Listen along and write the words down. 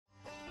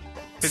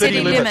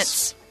City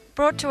Limits.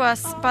 Brought to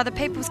us by the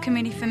People's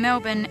Committee for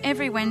Melbourne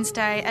every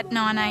Wednesday at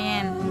 9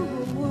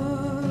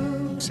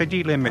 a.m.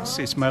 City Limits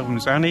is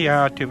Melbourne's only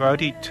hour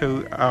devoted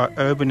to our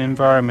urban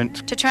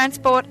environment. To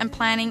transport and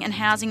planning and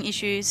housing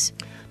issues.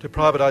 To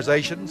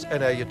privatisations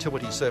and our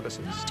utility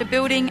services. To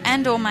building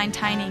and or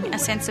maintaining a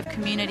sense of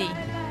community.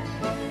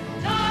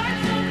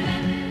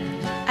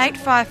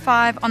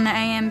 855 on the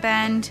AM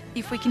band,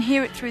 if we can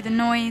hear it through the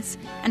noise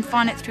and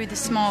find it through the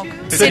smog.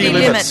 City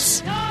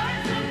Limits.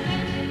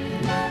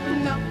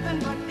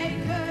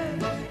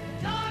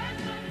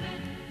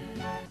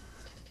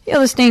 You're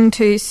listening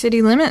to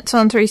City Limits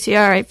on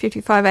 3CR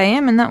 855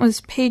 AM, and that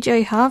was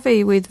PJ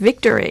Harvey with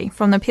Victory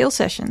from the Peel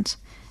Sessions.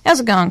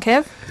 How's it going,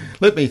 Kev?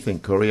 Let me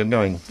think, Corey. I'm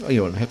going.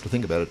 You don't have to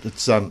think about it.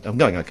 It's I'm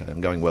going okay.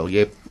 I'm going well.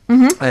 Yep.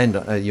 Mm-hmm.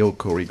 And you're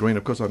Corey Green.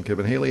 Of course, I'm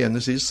Kevin Healy, and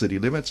this is City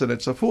Limits, and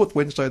it's the fourth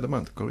Wednesday of the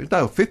month, Corey.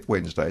 No, fifth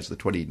Wednesday. It's the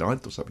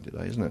 29th or something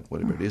today, isn't it?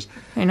 Whatever it is.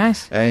 Very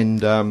nice.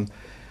 And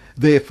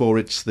therefore,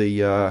 it's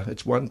the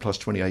it's 1 plus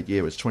 28.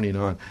 Yeah, it's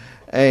 29,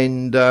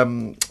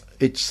 and.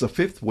 It's the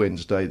fifth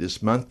Wednesday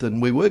this month,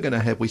 and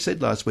we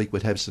said last week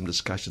we'd have some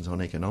discussions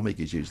on economic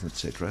issues,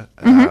 etc.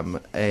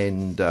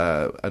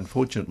 Mm-hmm.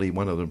 Unfortunately,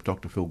 one of them,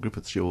 Dr. Phil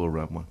Griffiths, he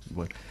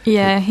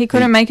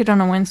couldn't make it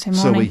on a Wednesday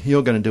morning. So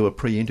you're going to do a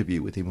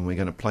pre-interview with him, and we're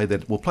going to play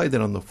that. We'll play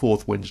that on the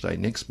fourth Wednesday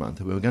next month,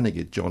 and we're going to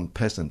get John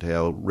Passant,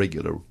 our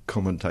regular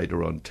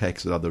commentator on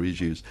tax and other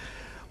issues,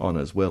 on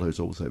as well, who's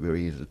also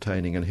very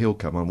entertaining, and he'll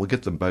come on. We'll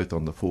get them both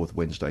on the fourth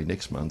Wednesday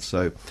next month.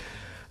 So.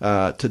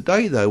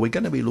 Today, though, we're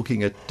going to be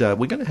looking at.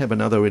 We're going to have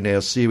another in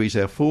our series,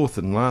 our fourth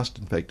and last,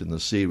 in fact, in the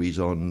series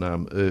on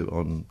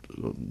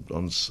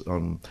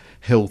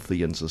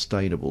healthy and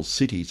sustainable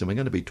cities, and we're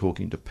going to be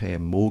talking to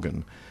Pam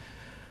Morgan,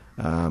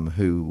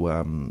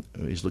 who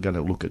is going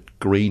to look at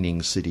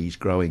greening cities,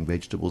 growing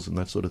vegetables, and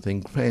that sort of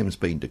thing. Pam's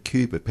been to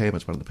Cuba. Pam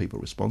is one of the people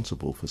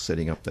responsible for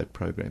setting up that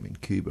program in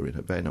Cuba, in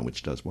Havana,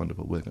 which does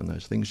wonderful work on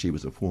those things. She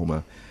was a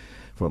former.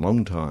 For a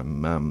long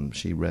time,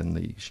 she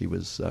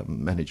was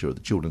manager of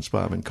the Children's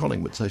Farm in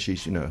Collingwood, so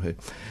she's, and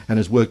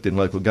has worked in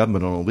local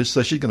government on all this.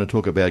 So she's going to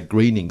talk about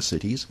greening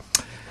cities,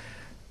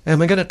 and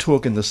we're going to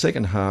talk in the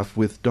second half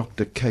with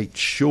Dr. Kate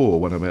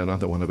Shaw,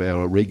 another one of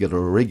our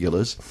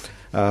regulars,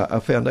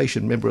 a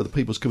foundation member of the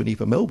People's Committee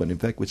for Melbourne. In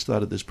fact, we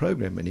started this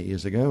program many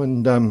years ago,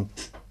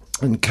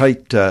 and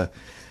Kate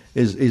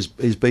is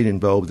been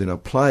involved in a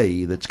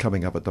play that's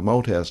coming up at the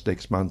Malthouse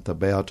next month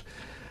about.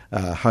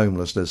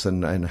 Homelessness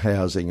and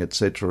housing,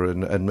 etc.,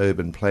 and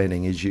urban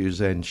planning issues,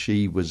 and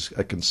she was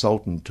a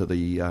consultant to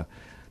the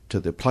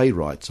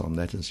playwrights on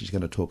that, and she's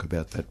going to talk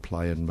about that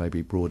play and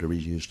maybe broader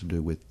issues to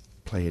do with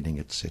planning,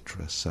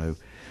 etc. So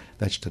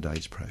that's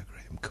today's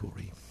program,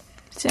 Corey.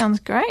 Sounds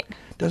great.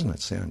 Doesn't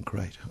it sound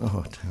great?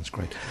 Oh, it sounds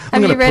great.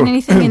 Have you read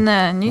anything in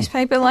the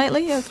newspaper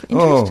lately of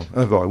interest? Oh,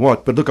 have I?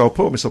 What? But look, I'll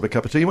pour myself a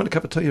cup of tea. You want a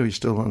cup of tea, or are you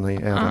still on the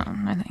outer? Oh,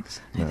 no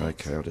thanks. No,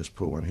 okay, I'll just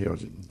pour one here. I'll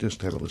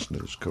just have a listen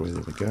to this, Corey.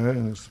 There we go.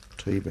 There's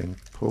the tea being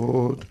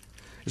poured.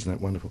 Isn't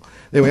that wonderful?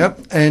 There we are.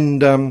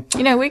 And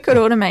we could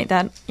automate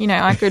that.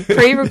 I could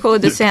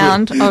pre-record the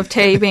sound of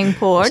tea being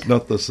poured. It's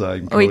not the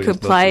same. Or we could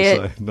play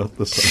it. Not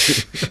the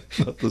same.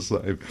 Not the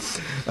same.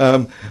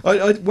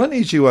 One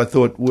issue I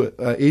thought were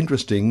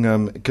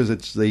interesting because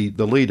it's the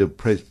lead of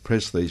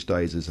press these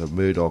days is a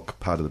Murdoch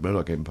part of the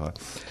Murdoch empire.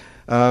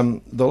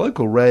 The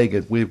local rag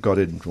I've got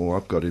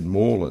in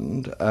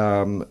Moreland,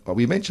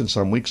 we mentioned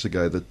some weeks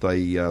ago that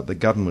the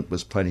government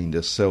was planning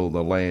to sell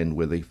the land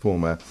where the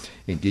former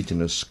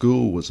Indigenous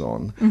school was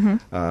on,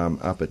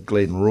 up at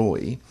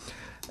Glenroy,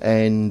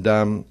 and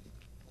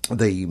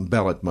the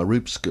Ballot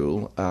Maroop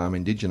school,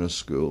 Indigenous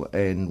school,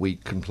 and we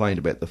complained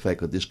about the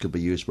fact that this could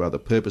be used for other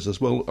purposes.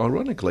 Well,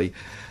 ironically,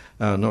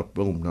 not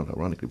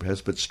ironically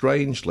perhaps, but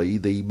strangely,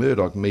 the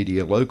Murdoch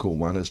media local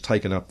one has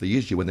taken up the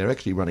issue, and they're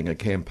actually running a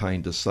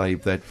campaign to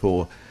save that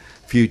for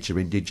future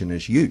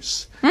Indigenous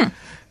use.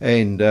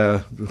 And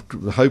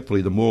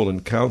hopefully the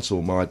Moreland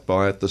Council might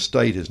buy it. The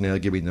state is now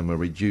giving them a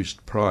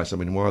reduced price. I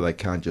mean, why they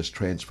can't just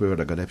transfer it,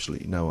 I've got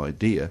absolutely no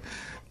idea.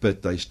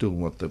 But they still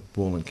want the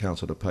Moreland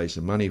Council to pay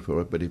some money for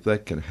it. But if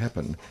that can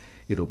happen,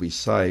 it'll be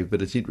saved.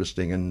 But it's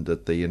interesting, and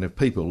if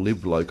people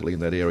live locally in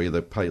that area,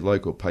 the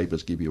local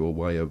papers give you a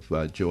way of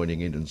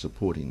joining in and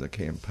supporting the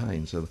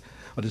campaign. So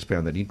I just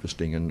found that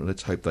interesting, and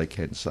let's hope they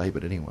can save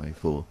it anyway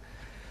for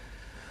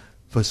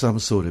some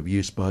sort of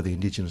use by the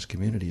Indigenous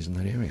communities in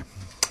that area.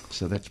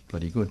 So that's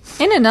bloody good.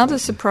 In another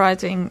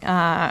surprising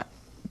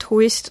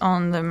twist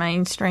on the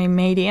mainstream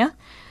media,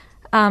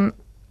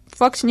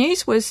 Fox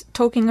News was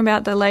talking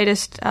about the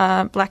latest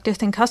Black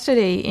Death in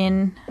Custody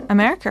in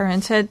America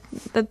and said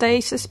that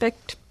they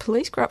suspect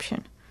police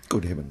corruption.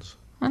 Good heavens.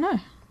 I know.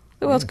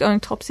 The world's going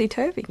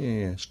topsy-turvy.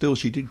 Yeah, still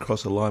she did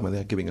cross a line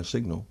without giving a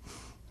signal.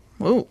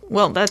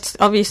 Well, that's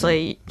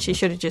obviously, she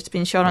should have just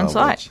been shot on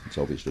sight. It's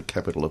obviously a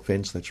capital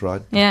offence, that's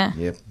right. Yeah.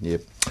 Yep.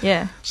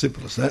 Yeah.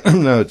 Simple as that.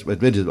 No, it's,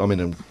 I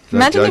mean,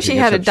 imagine if she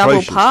had a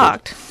double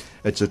parked.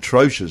 it's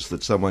atrocious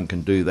that someone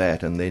can do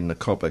that, and then the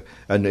copper.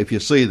 And if you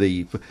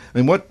see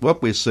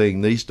what we're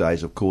seeing these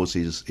days, of course,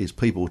 is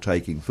people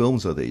taking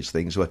films of these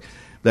things.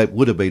 That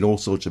would have been all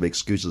sorts of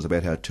excuses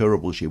about how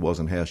terrible she was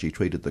and how she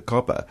treated the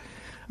copper.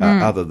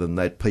 Other than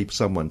that,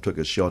 someone took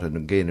a shot, and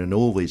again, in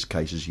all these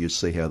cases, you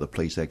see how the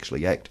police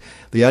actually act.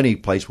 The only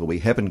place where we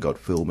haven't got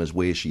film is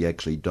where she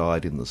actually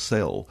died in the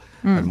cell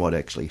and what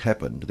actually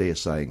happened. They're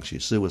saying she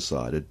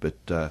suicided,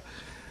 but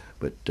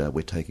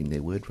we're taking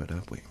their word for it,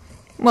 aren't we?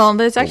 Well,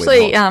 there's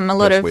actually a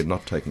lot of... We're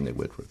not taking their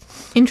word for it.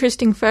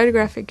 Interesting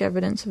photographic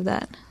evidence of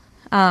that.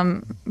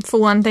 For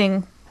one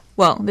thing,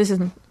 well, this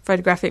isn't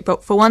photographic,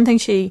 but for one thing,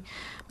 she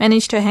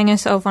managed to hang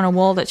herself on a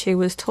wall that she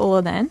was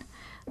taller than,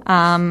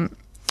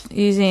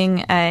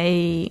 using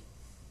a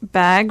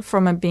bag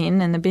from a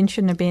bin, and the bin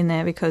shouldn't have been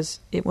there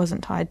because it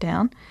wasn't tied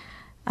down.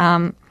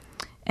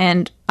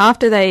 And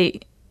after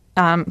they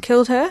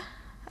killed her...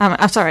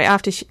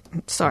 excuse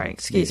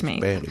me.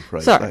 Badly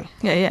phrased. Sorry,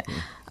 yeah.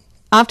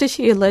 After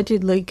she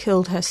allegedly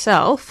killed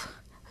herself,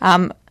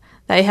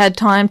 they had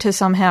time to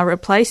somehow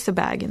replace the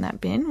bag in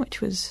that bin,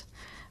 which was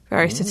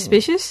very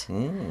suspicious.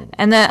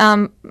 And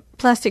the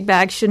plastic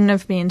bag shouldn't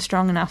have been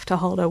strong enough to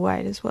hold her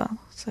weight as well.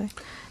 So,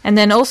 and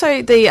then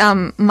also the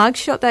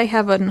mugshot they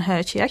have on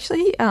her, she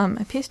actually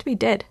appears to be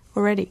dead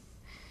already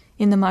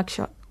in the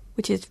mugshot,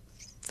 which is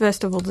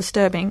first of all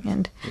disturbing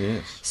and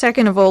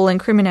second of all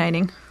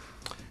incriminating.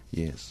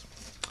 Yes.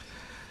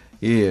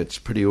 Yeah, it's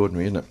pretty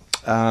ordinary, isn't it?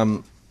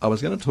 I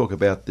was going to talk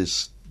about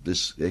this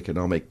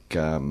economic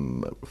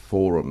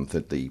forum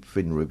that the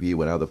Fin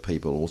Review and other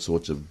people, all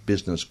sorts of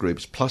business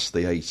groups, plus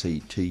the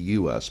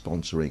ACTU are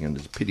sponsoring, and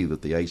it's a pity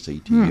that the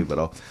ACTU, but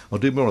I'll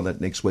do more on that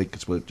next week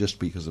just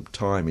because of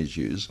time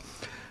issues.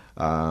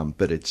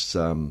 But it's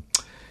a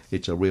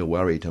real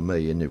worry to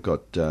me, and you've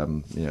got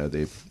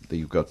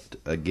you've got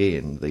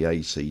again the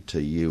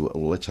ACTU.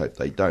 Well, let's hope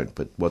they don't.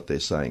 But what they're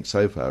saying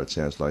so far, it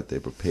sounds like they're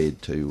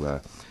prepared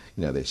to.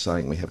 They're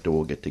saying we have to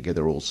all get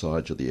together, all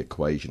sides of the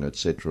equation,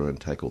 etc.,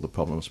 and tackle the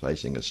problems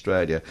facing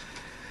Australia.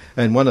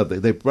 And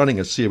they're running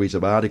a series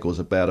of articles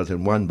about it,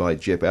 and one by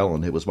Jeff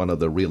Allen, who was one of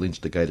the real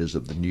instigators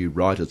of the New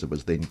Right, as it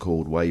was then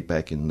called, way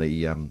back in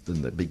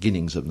the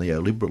beginnings of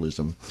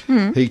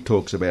neoliberalism. He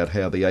talks about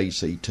how the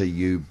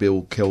ACTU,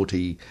 Bill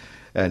Kelty,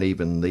 and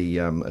even the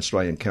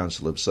Australian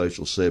Council of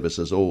Social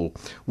Services all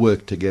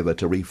worked together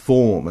to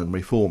reform, and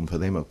reform for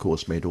them, of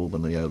course, meant all the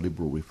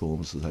neoliberal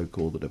reforms, the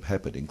so-called, that have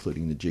happened,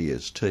 including the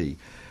GST,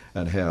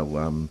 and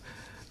how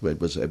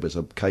it was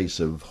a case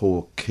of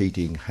Hawke,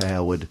 Keating,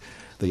 Howard,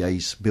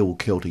 Bill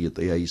Kelty at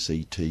the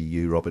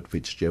ACTU, Robert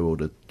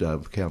Fitzgerald at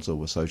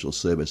Council of Social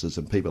Services,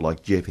 and people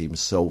like Jeff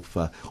himself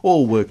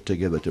all worked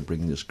together to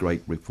bring this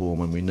great reform,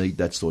 and we need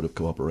that sort of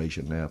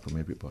cooperation now from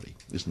everybody.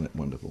 Isn't that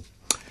wonderful?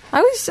 I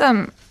was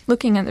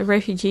looking at the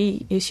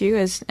refugee issue,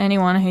 as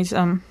anyone who's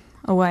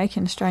awake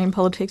in Australian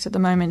politics at the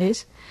moment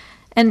is.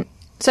 And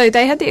so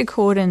they had the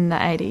Accord in the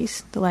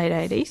late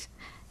 80s,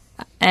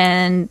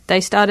 and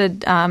they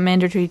started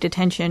mandatory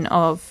detention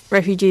of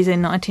refugees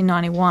in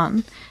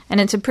 1991. And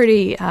it's a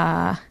pretty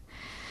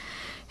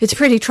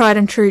tried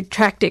and true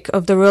tactic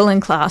of the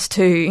ruling class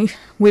to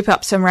whip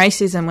up some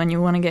racism when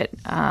you want to get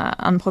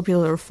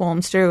unpopular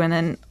reforms through. And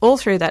then all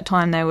through that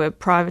time they were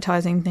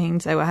privatising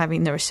things, they were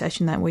having the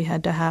recession that we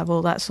had to have,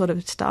 all that sort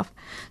of stuff.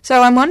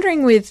 So I'm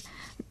wondering, with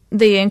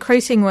the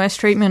increasing worse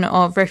treatment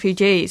of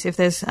refugees, if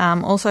there's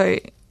also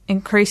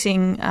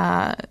increasing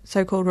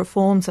so-called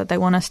reforms that they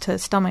want us to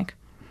stomach.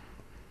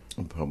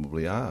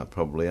 Probably are.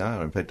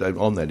 In fact,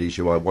 on that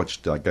issue, I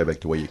go back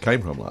to Where You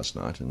Came From last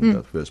night, and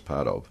the first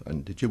part of.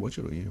 And did you watch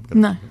it? Or you?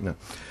 No.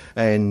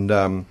 And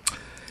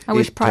I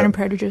wish Pride and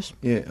Prejudice.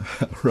 Yeah,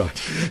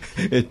 right.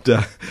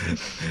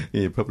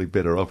 You're probably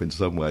better off in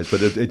some ways,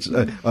 but it's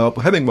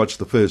having watched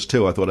the first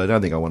two, I thought I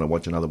don't think I want to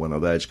watch another one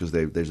of those because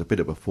there's a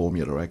bit of a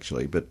formula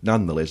actually. But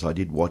nonetheless, I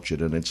did watch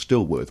it, and it's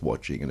still worth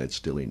watching, and it's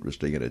still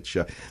interesting. And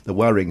the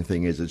worrying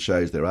thing is, it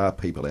shows there are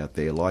people out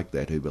there like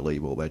that who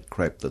believe all that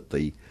crap that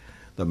the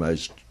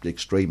most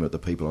extreme of the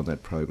people on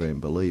that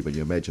program believe, and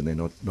you imagine they're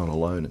not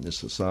alone in this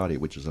society,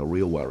 which is a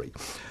real worry.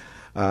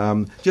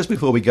 Just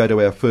before we go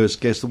to our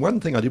first guest, the one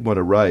thing I did want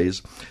to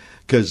raise,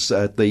 because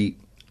at the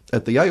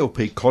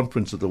ALP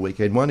conference of the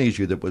weekend, one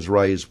issue that was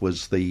raised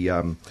was the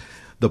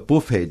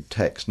Buffhead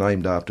tax,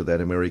 named after that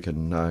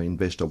American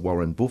investor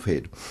Warren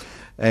Buffhead,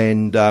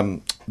 and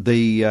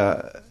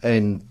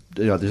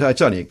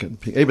it's only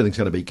everything's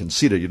going to be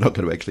considered. You're not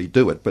going to actually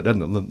do it, but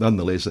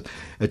nonetheless,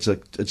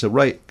 it's a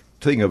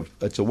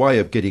way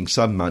of getting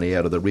some money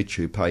out of the rich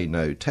who pay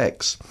no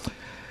tax.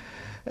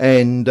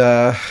 And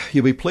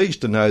you'll be pleased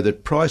to know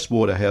that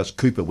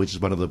PricewaterhouseCoopers, which is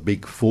one of the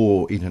big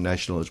four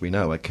international, as we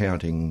know,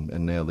 accounting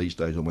and now these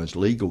days almost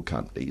legal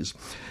companies,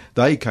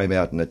 they came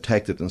out and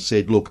attacked it and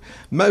said, look,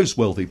 most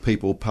wealthy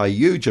people pay a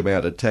huge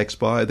amount of tax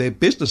by their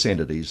business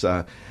entities.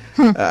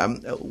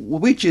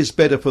 Which is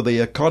better for the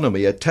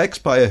economy, a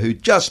taxpayer who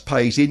just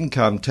pays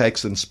income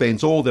tax and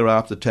spends all their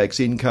after-tax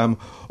income,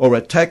 or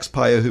a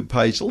taxpayer who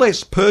pays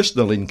less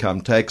personal income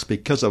tax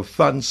because of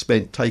funds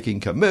spent taking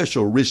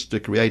commercial risks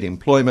to create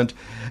employment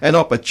an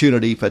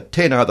opportunity for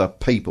 10 other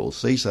people.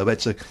 See, so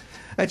that's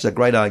a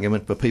great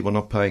argument for people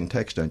not paying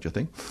tax, don't you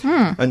think?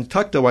 And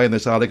tucked away in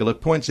this article,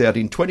 it points out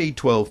in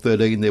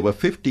 2012-13 there were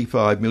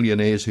 55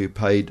 millionaires who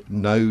paid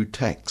no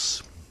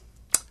tax.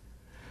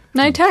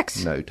 No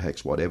tax? No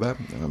tax, whatever.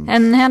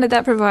 And how did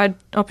that provide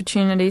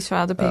opportunities for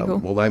other people?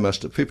 Well, they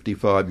must have,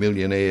 55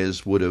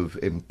 millionaires would have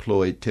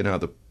employed 10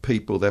 other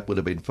people. That would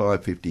have been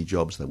 550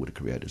 jobs they would have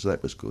created, so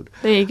that was good.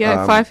 There you go,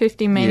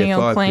 550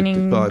 menial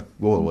cleaning, well,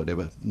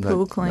 whatever.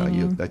 Pool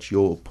cleaning. That's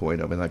your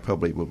point. I mean, they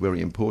probably were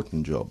very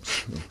important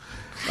jobs.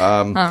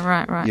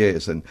 Right.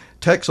 Yes, and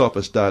tax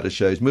office data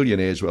shows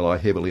millionaires rely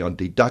heavily on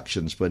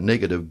deductions for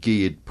negative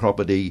geared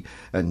property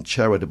and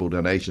charitable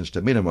donations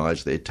to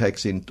minimise their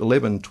tax. In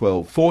 11,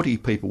 12, 40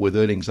 people with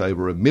earnings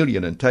over $1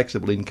 million and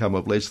taxable income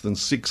of less than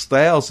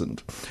 $6,000.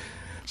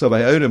 So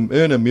they earn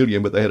 $1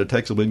 million, but they had a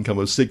taxable income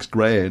of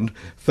 $6,000,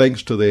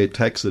 thanks to their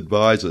tax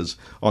advisors,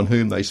 on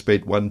whom they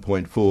spent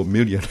 $1.4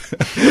 million.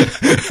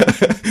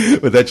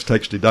 But that's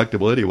tax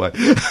deductible anyway.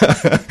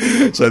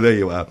 So there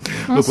you are.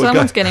 Well, look,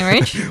 someone's getting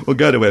rich. We'll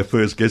go to our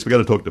first guest. We're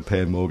going to talk to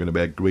Pam Morgan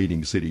about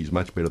greening cities,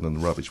 much better than the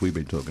rubbish we've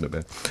been talking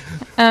about.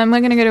 We're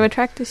going to go to a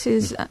track. This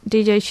is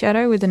DJ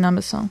Shadow with the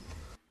Number Song.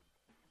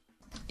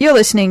 You're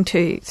listening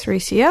to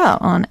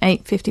 3CR on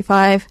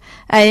 8:55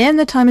 a.m.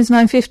 The time is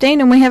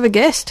 9:15 and we have a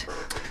guest.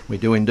 We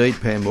do indeed.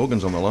 Pam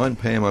Morgan's on the line.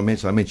 Pam, I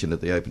mentioned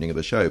at the opening of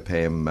the show,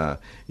 Pam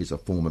is a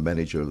former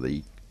manager of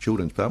the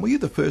Children's Farm. Were you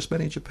the first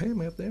manager,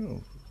 Pam, out there?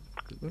 Or?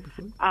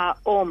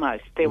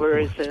 Almost. There were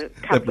a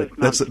couple of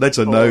months that's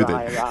a no before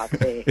I then. arrived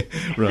there.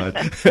 Right.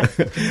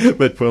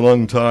 But for a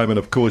long time, and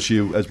of course,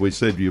 you, as we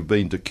said, you've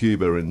been to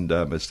Cuba and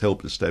has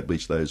helped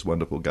establish those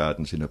wonderful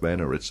gardens in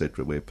Havana,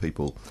 etc., where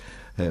people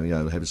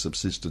have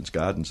subsistence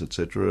gardens,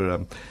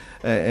 etc.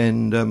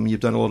 And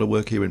you've done a lot of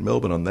work here in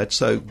Melbourne on that.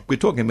 So we're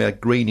talking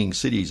about greening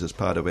cities as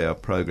part of our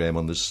program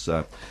on this,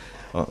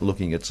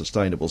 looking at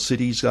sustainable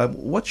cities.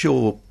 What's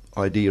your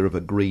idea of a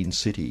green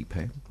city,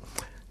 Pam?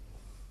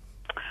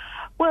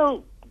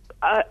 Well,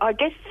 I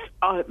guess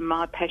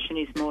my passion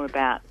is more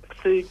about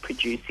food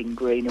producing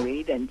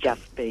greenery than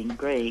just being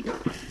green.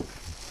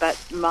 But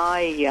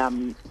my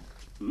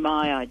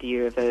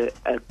idea of a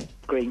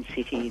green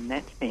city in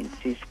that sense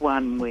is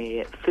one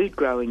where food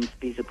growing is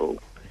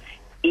visible.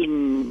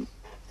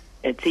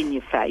 It's in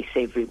your face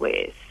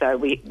everywhere. So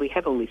we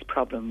have all this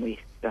problem with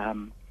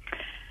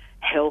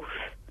health,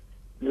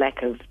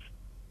 lack of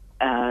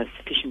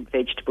sufficient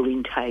vegetable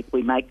intake.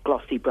 We make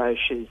glossy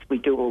brochures. We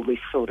do all this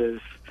sort of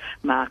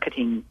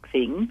marketing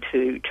thing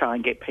to try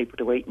and get people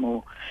to eat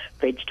more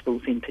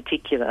vegetables in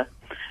particular.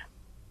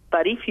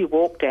 But if you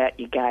walked out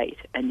your gate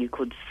and you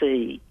could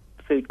see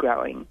food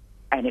growing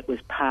and it was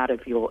part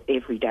of your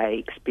everyday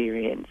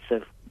experience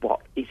of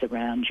what is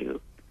around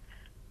you,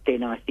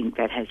 then I think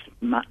that has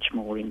much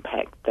more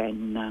impact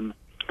than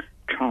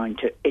trying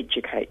to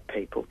educate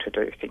people to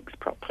do things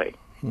properly.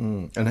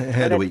 And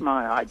that's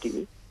my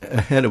idea.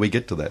 How do we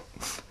get to that?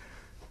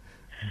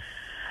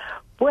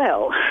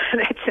 Well,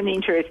 that's an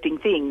interesting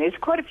thing. There's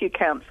quite a few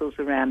councils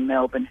around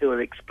Melbourne who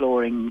are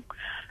exploring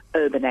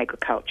urban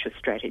agriculture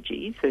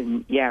strategies,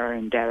 and Yarra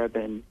and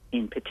Darebin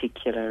in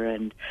particular,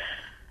 and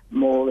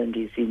Moreland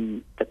is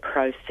in the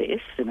process,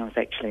 and I was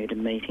actually at a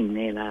meeting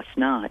there last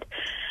night.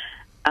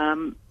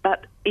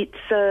 But it's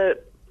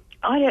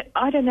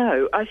I don't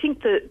know. I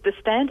think the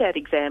standout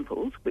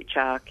examples, which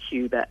are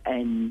Cuba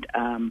and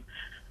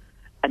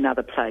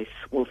another place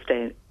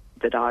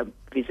that I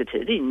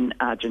visited in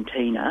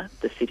Argentina,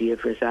 the city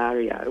of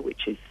Rosario,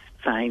 which is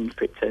famed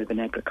for its urban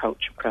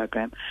agriculture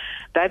program,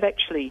 they've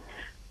actually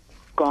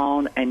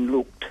gone and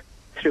looked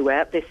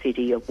throughout their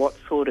city of what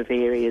sort of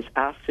areas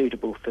are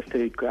suitable for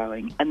food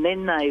growing, and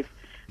then they've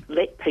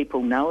let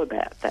people know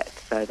about that,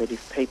 so that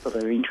if people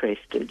are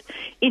interested.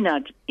 In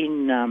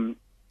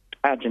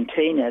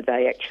Argentina,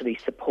 they actually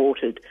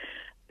supported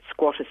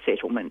squatter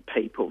settlement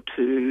people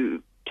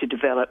to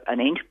develop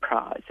an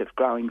enterprise of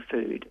growing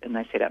food, and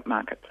they set up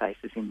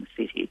marketplaces in the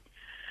city.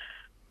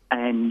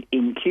 And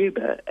in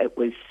Cuba, it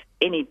was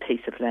any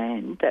piece of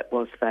land that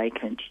was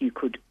vacant, you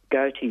could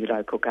go to your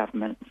local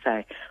government and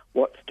say,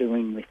 what's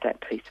doing with that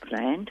piece of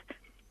land?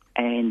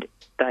 And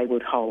they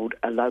would hold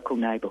a local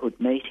neighbourhood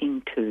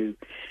meeting to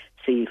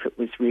see if it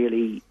was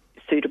really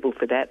suitable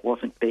for that,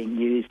 wasn't being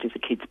used as a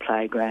kid's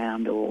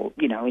playground or,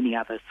 any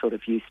other sort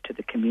of use to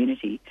the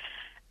community.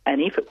 And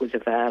if it was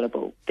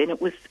available, then it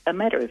was a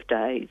matter of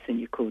days and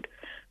you could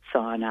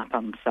sign up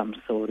on some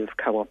sort of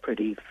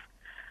cooperative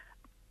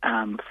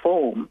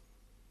form,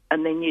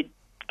 and then you'd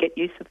get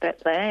use of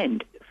that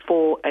land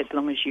for as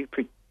long as you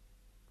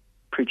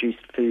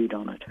produced food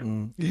on it.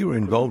 You were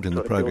involved in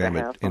the program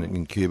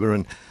in Cuba,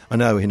 and I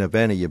know in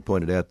Havana you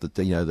pointed out that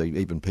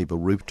even people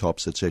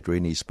rooftops, etc.,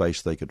 any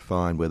space they could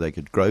find where they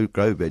could grow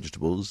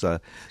vegetables.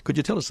 Could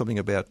you tell us something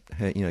about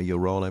your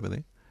role over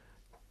there?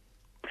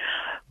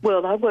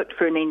 Well, I worked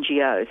for an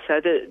NGO, so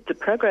the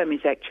program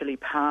is actually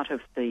part of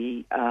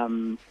the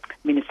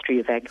Ministry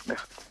of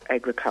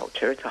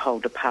Agriculture. It's a whole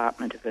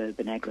department of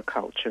urban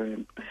agriculture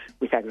and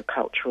with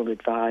agricultural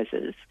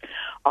advisors.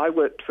 I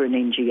worked for an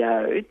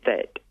NGO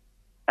that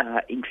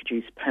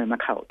introduce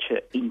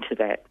permaculture into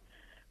that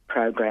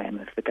program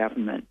of the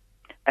government.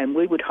 And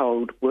we would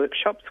hold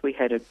workshops. We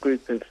had a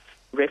group of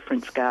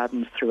reference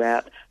gardens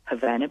throughout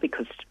Havana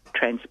because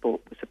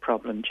transport was a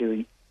problem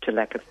due to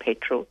lack of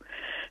petrol.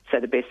 So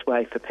the best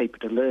way for people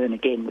to learn,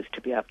 again, was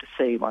to be able to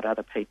see what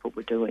other people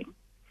were doing.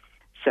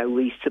 So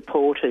we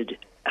supported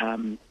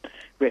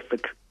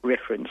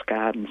reference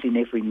gardens in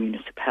every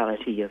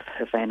municipality of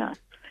Havana.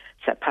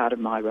 So part of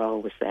my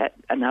role was that.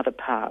 Another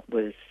part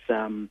was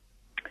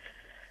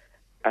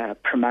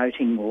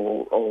promoting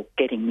or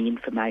getting the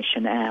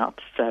information out.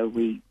 So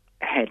we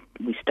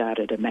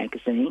started a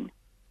magazine,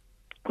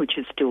 which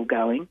is still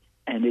going,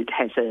 and it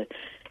has a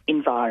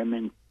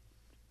environment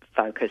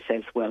focus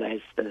as well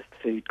as the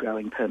food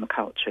growing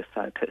permaculture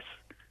focus.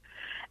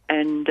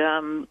 And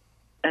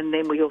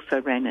then we also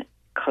ran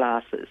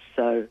classes.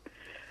 So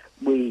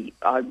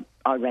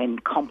I ran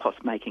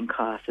compost making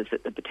classes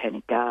at the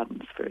Botanic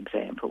Gardens, for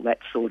example, that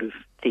sort of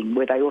thing,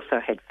 where they also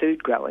had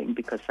food growing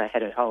because they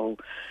had a whole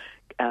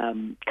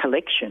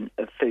collection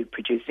of food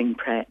producing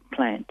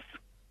plants.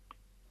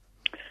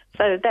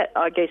 So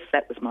I guess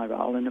that was my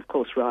role, and of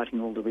course writing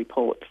all the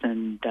reports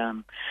and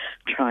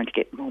trying to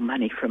get more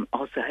money from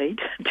AusAid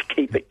to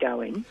keep it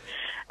going.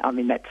 I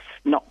mean, that's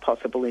not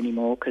possible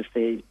anymore because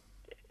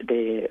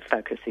their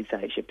focus is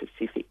Asia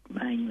Pacific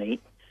mainly,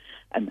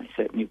 and they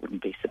certainly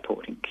wouldn't be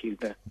supporting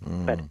Cuba.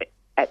 But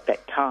at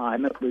that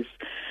time, it was,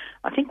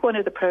 I think one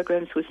of the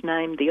programs was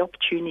named the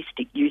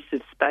opportunistic use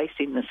of space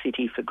in the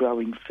city for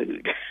growing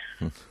food.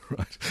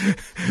 Right.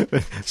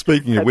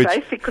 Speaking of which,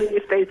 basically,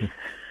 if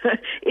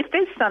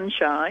there's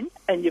sunshine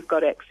and you've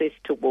got access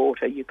to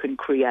water, you can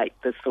create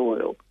the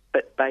soil.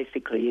 But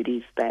basically, it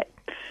is that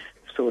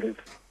sort of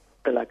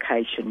the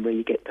location where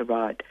you get the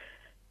right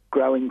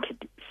growing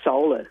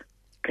solar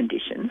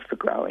conditions for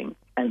growing,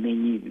 and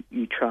then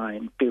you try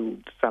and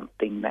build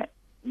something that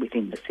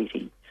within the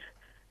city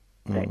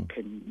that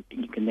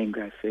you can then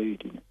grow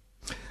food in it.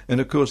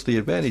 And of course, the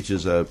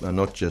advantages are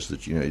not just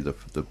that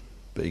the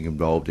being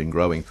involved in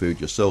growing food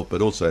yourself,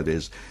 but also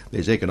there's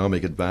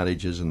economic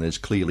advantages, and there's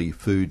clearly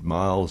food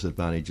miles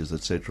advantages,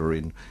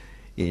 etc.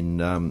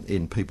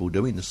 In people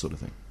doing this sort of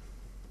thing.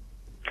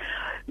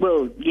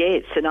 Well,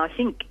 yes, and I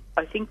think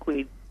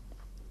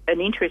an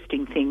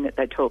interesting thing that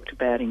they talked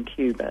about in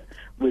Cuba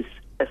was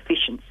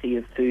efficiency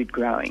of food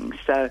growing.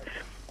 So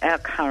our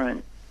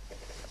current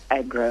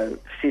agro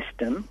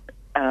system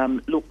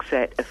looks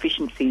at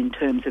efficiency in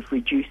terms of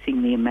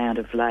reducing the amount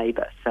of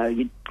labour. So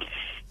you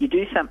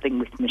do something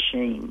with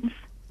machines,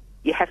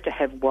 you have to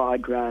have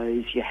wide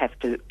rows,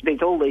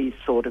 there's all these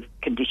sort of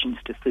conditions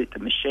to suit the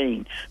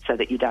machine so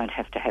that you don't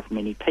have to have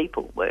many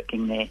people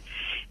working there.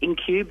 In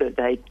Cuba,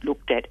 they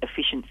looked at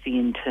efficiency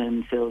in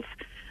terms of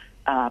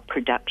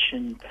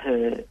production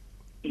per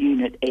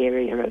unit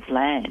area of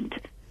land.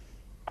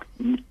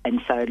 And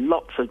so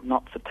lots of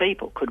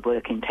people could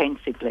work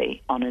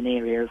intensively on an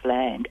area of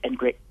land and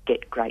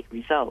get great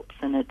results.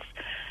 And it's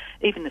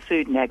even the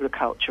Food and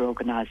Agriculture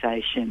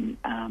Organisation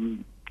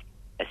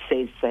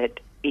says that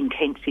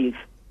intensive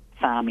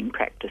farming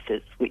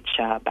practices, which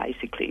are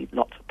basically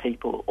lots of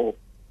people or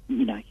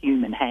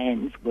human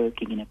hands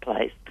working in a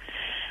place,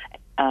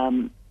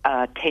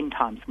 are 10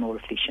 times more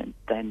efficient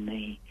than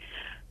the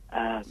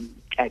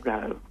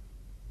agro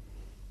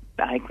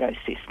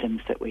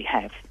systems that we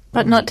have.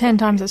 But not 10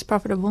 times as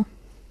profitable.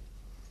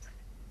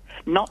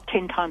 Not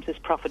 10 times as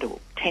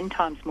profitable, 10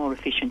 times more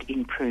efficient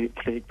in food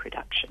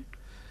production.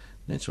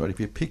 That's right. If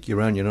you pick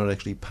your own, you're not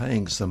actually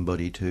paying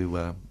somebody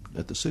to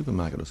at the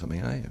supermarket or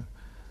something, are you?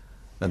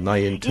 And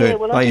they in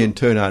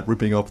turn aren't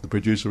ripping off the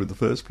producer in the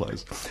first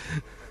place.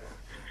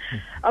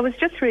 I was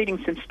just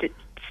reading some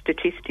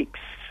statistics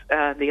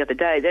the other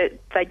day.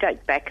 They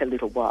date back a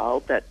little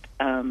while, but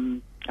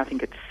I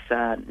think it's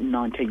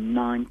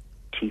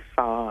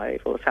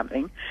 1995 or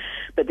something.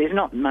 But there's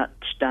not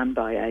much done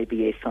by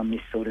ABS on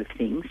this sort of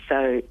thing.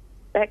 So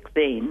back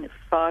then,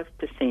 5%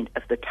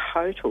 of the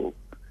total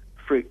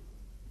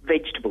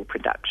vegetable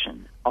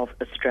production of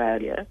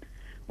Australia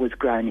was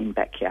grown in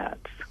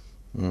backyards.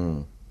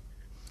 And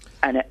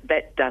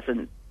that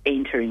doesn't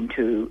enter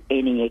into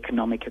any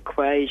economic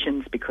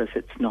equations because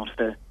it's not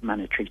a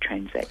monetary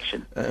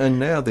transaction. And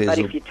now there's... But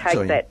if you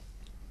take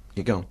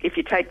If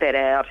you take that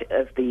out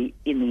of in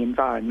the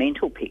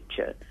environmental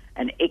picture,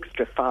 an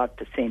extra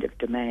 5% of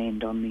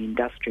demand on the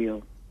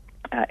industrial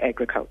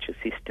agriculture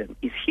system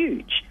is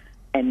huge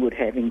and would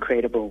have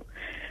incredible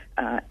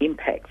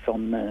impacts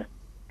on the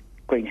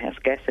greenhouse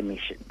gas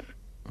emissions.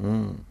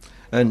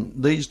 And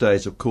these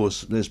days, of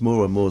course, there's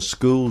more and more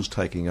schools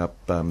taking up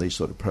these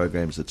sort of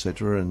programs,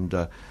 etc.,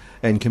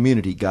 and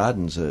community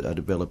gardens are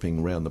developing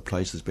around the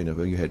place.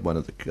 You had one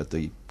at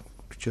the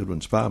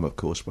Children's Farm, of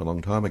course, a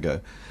long time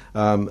ago.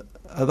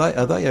 Are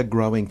they a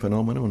growing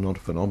phenomenon, or not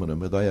a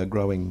phenomenon? Are they a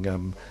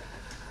growing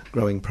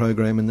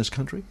program in this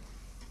country?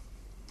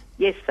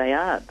 Yes, they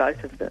are,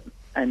 both of them.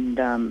 And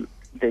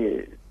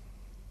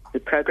the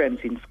programs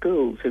in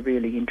schools are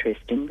really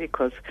interesting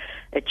because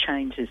it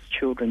changes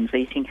children's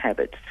eating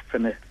habits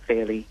from a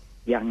fairly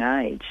young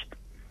age.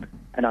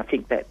 And I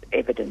think that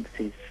evidence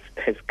is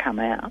has come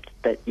out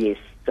that yes,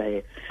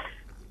 they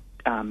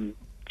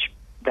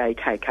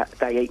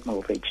eat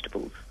more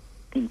vegetables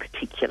in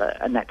particular,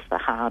 and that's the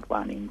hard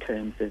one in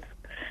terms of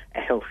a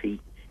healthy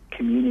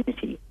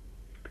community.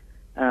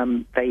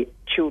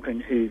 Children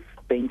who've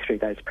been through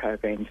those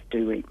programs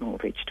do eat more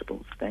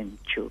vegetables than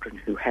children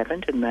who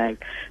haven't, and they've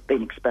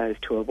been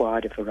exposed to a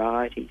wider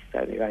variety,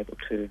 so they're able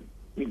to,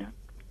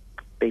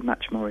 be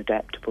much more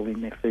adaptable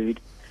in their food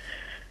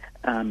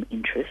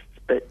interests.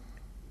 But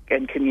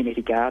in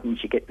community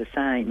gardens, you get the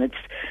same. It's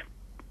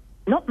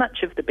not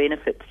much of the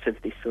benefits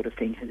of this sort of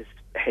thing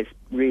has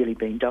really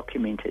been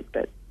documented,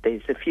 but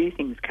there's a few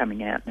things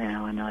coming out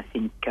now, and I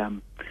think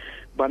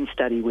one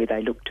study where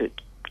they looked at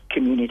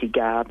community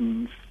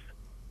gardeners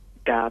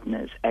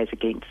as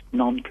against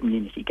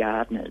non-community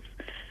gardeners,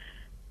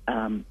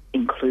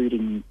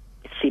 including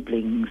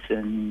siblings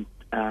and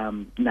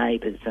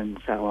neighbours and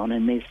so on,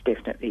 and there's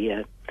definitely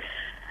a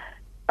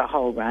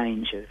whole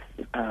range of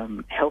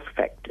health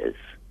factors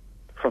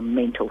from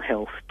mental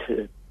health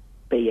to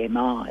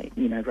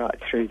BMI, right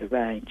through the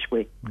range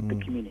where the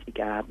community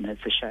gardeners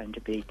are shown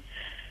to be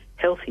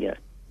healthier.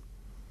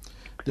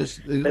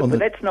 But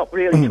that's not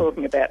really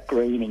talking about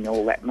greening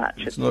all that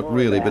much. It's not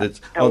really, but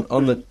it's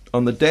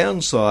on the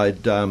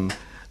downside.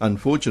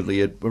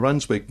 Unfortunately, at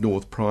Brunswick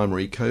North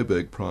Primary,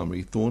 Coburg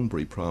Primary,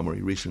 Thornbury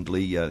Primary,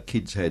 recently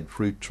kids had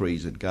fruit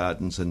trees and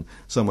gardens, and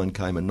someone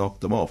came and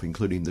knocked them off,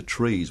 including the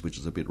trees, which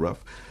is a bit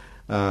rough.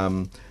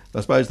 I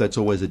suppose that's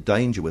always a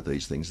danger with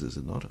these things, is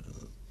it not?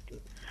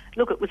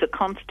 Look, it was a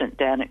constant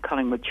down at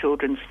Collingwood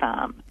Children's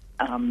Farm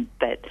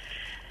that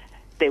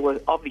there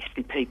were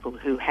obviously people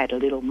who had a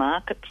little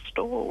market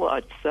stall,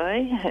 I'd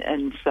say,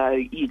 and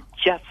so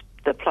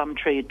the plum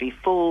tree would be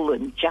full,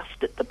 and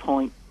just at the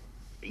point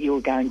you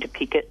were going to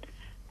pick it,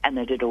 and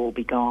it'd all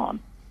be gone.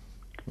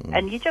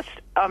 And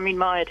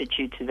my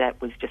attitude to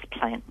that was just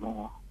plant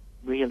more,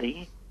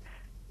 really.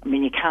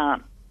 You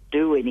can't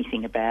do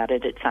anything about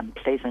it, it's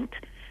unpleasant,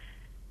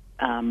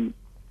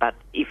 but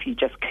if you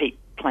just keep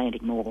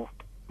planting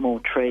more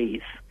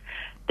trees,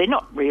 they're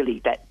not really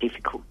that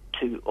difficult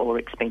or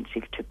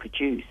expensive to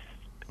produce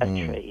a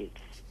tree.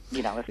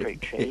 It's, a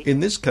fruit tree. In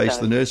this case,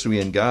 the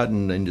nursery and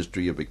garden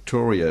industry of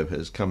Victoria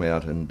has come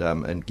out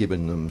and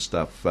given them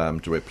stuff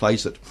to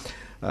replace it,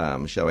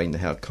 showing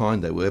how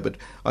kind they were. But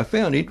I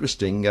found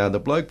interesting, the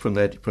bloke from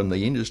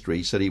the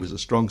industry said he was a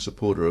strong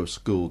supporter of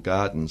school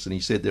gardens, and he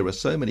said there are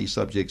so many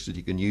subjects that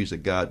you can use a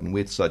garden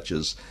with, such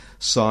as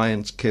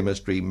science,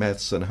 chemistry,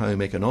 maths and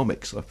home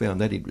economics. I found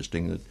that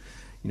interesting, that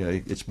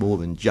it's more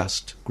than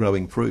just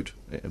growing fruit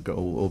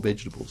or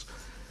vegetables.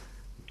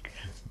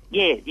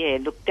 Yeah.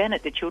 Look, down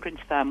at the Children's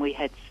Farm, we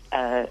had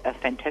a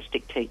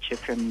fantastic teacher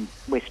from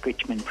West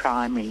Richmond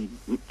Primary.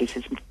 This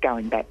is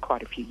going back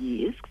quite a few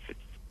years. It's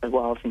a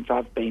while since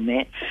I've been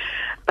there.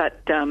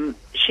 But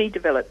she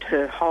developed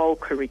her whole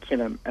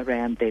curriculum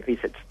around their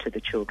visits to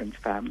the Children's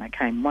Farm. They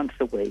came once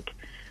a week,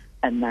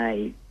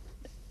 and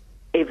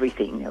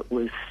everything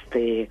was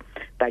there.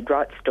 They'd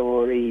write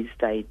stories,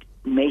 they'd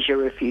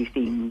measure a few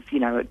things,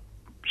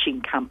 she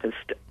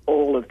encompassed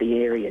all of the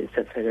areas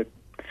of her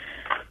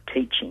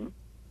teaching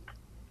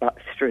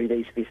through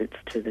these visits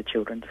to the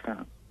Children's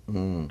Farm.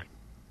 And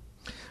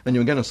you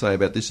were going to say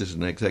about this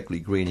isn't exactly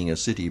greening a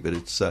city, but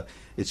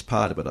it's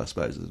part of it, I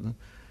suppose, isn't it?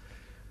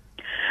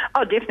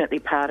 Oh, definitely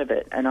part of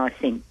it, and I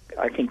think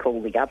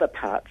all the other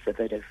parts of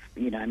it of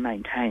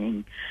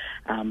maintaining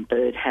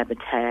bird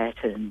habitat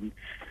and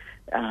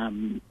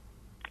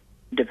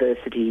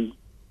diversity,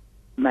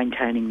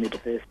 maintaining the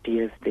diversity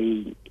of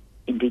the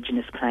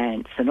indigenous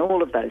plants, and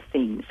all of those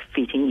things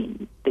fit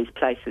in. There's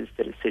places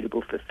that are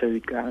suitable for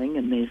food growing,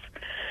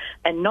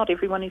 and not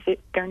everyone is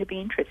going to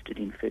be interested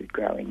in food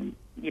growing,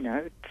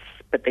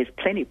 but there's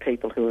plenty of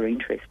people who are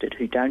interested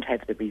who don't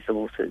have the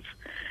resources,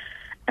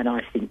 and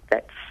I think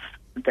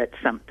that's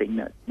something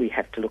that we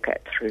have to look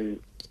at through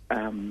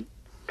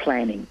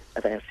planning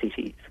of our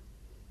cities.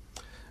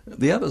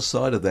 The other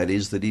side of that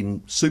is that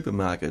in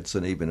supermarkets,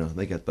 and even I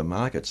think at the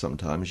market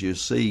sometimes, you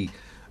see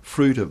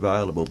fruit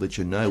available that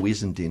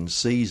isn't in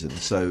season,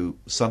 so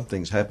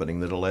something's happening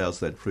that allows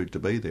that fruit to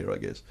be there, I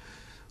guess,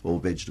 or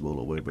vegetable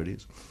or whatever it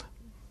is.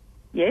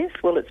 Yes,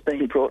 well, it's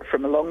been brought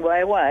from a long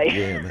way away.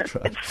 Yeah, that's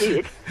right. That's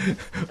it.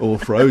 Or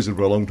frozen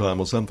for a long time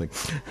or something.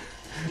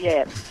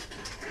 Yeah,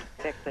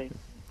 exactly.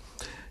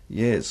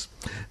 Yes.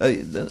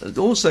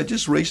 Also,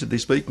 just recently,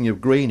 speaking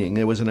of greening,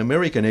 there was an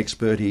American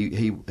expert.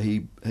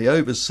 He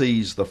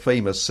oversees the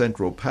famous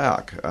Central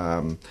Park,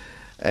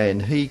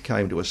 and he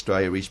came to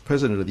Australia. He's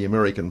president of the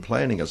American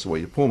Planning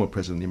Association, former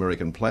president of the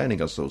American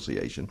Planning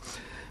Association.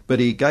 But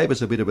he gave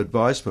us a bit of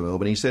advice for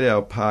Melbourne. He said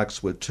our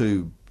parks were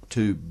too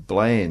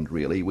bland,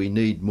 really. We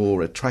need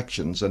more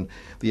attractions, and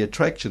the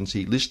attractions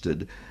he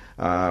listed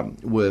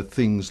were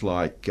things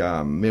like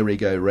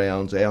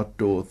merry-go-rounds,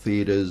 outdoor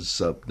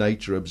theatres,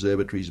 nature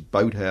observatories,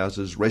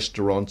 boathouses,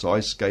 restaurants,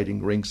 ice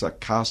skating rinks,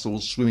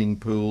 castles, swimming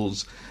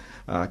pools,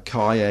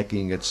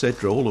 kayaking,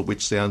 etc., all of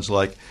which sounds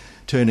like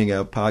turning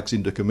our parks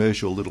into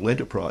commercial little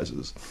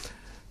enterprises.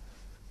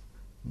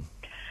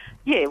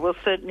 Yeah, well,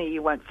 certainly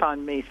you won't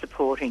find me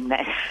supporting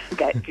that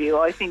view.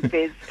 I think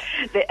there's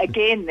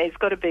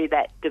got to be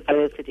that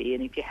diversity,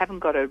 and if you haven't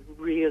got a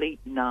really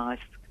nice,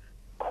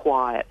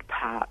 quiet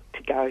park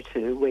to go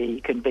to where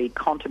you can be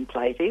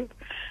contemplative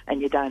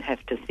and you don't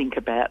have to think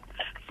about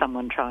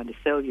someone trying to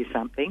sell you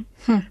something,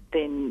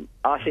 then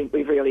I think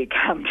we've really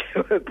come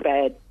to a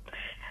bad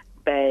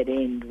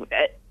end.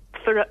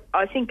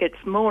 I think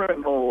it's more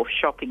and more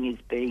shopping is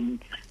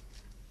being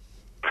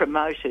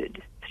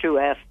promoted through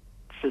our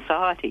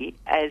society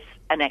as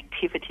an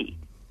activity.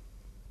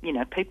 You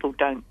know,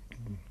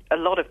 a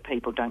lot of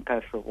people don't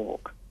go for a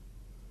walk.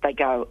 They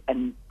go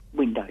and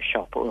window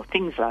shop or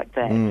things like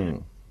that.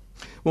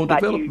 Well,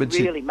 but you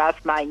really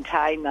must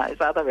maintain those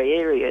other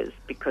areas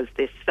because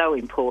they're so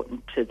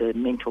important to the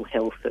mental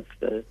health of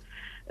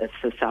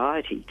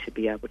society to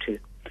be able to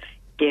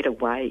get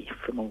away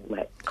from all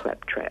that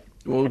claptrap.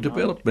 Well,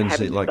 developments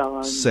like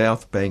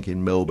South Bank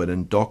in Melbourne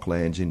and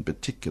Docklands in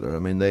particular, I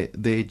mean,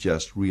 they're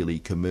just really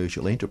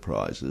commercial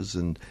enterprises,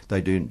 and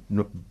they do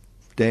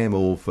damn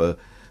all for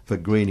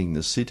greening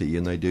the city,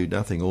 and they do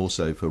nothing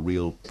also for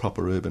real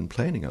proper urban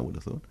planning, I would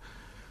have thought.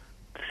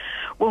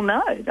 Well,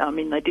 no. I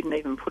mean, they didn't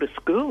even put a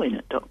school in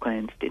at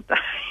Docklands, did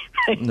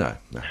they? No.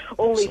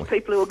 All these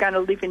people who are going to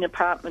live in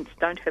apartments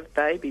don't have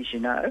babies, you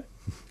know.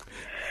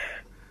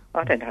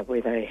 I don't know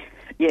where they...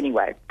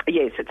 Anyway,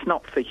 yes, it's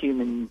not for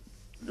human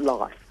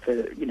life.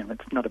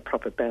 It's not a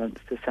proper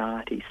balanced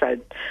society. So,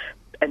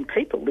 and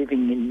people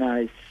living in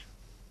those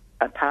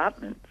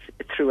apartments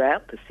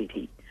throughout the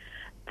city,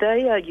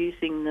 they are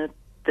using the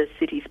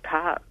city's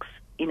parks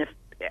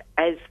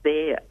as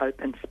their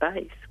open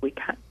space. We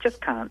can't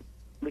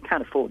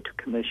afford to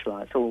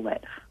commercialise all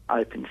that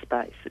open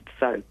space. It's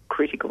so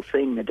critical,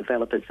 seeing the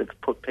developers have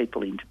put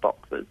people into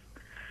boxes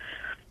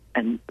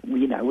and,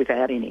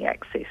 without any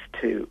access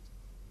to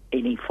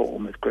any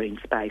form of green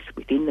space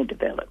within the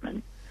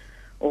development.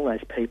 All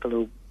those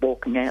people are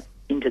walking out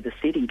into the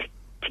city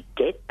to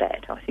get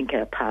that. I think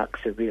our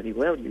parks are really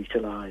well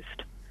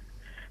utilised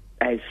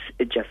as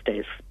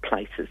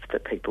places for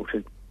people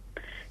to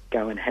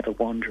go and have a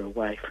wander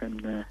away from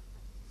the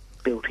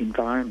built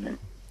environment.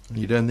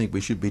 You don't think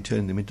we should be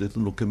turning them into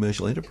little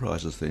commercial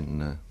enterprises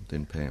then,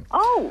 Pam?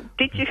 Oh,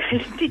 did you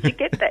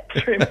get that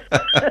through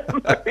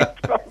my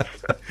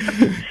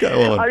response?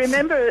 Go on. I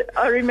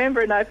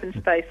remember an open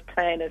space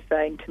planner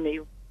saying to me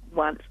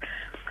once,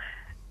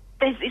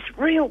 "There's this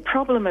real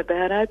problem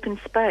about open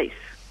space,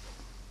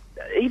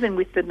 even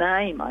with the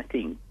name, I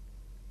think,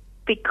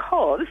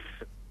 because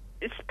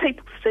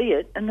people see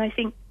it and they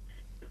think,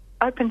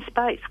 open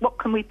space, what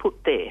can we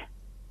put there?"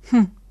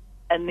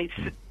 And this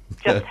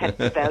just have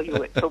to value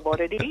it for what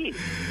it is.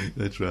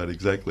 That's right,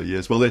 exactly,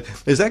 yes. Well,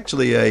 there's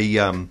actually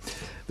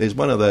there's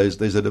one of those,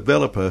 there's a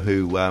developer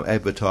who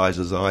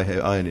advertises, I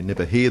only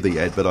never hear the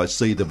ad, but I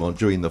see them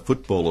during the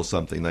football or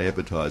something. They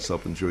advertise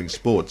often during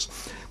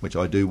sports, which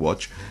I do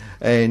watch.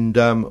 And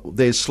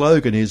their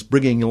slogan is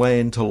bringing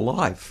land to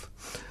life.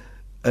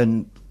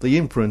 And the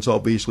inference,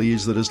 obviously,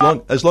 is that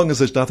as long as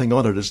there's nothing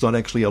on it, it's not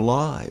actually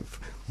alive.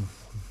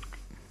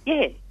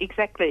 Yeah,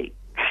 exactly.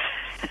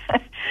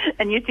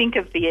 And you think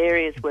of the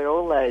areas where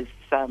all those,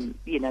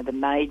 the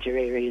major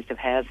areas of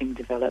housing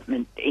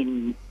development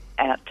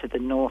out to the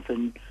north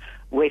and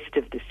west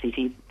of the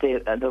city, they're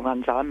the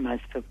ones I'm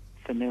most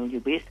familiar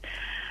with,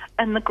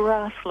 and the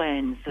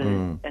grasslands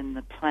and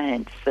the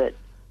plants that...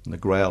 And the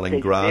growling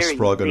grass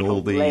frog and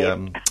all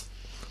the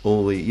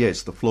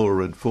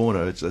flora and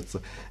fauna.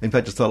 In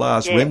fact, it's the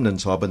last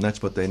remnants of, and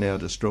that's what they're now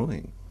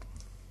destroying.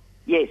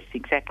 Yes,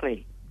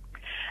 exactly.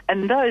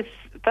 And those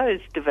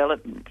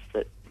developments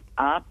that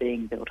are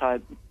being built, I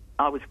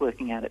was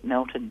working out at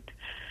Melton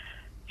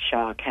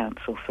Shire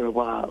Council for a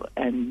while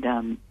and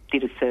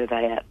did a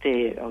survey out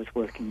there. I was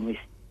working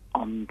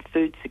on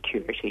food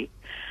security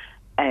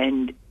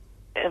and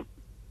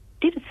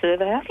did a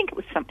survey. I think it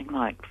was something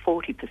like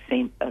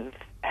 40% of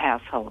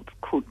households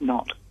could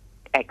not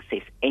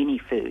access any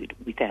food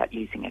without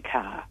using a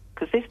car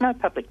because there's no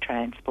public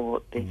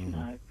transport, there's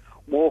no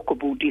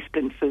walkable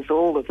distances,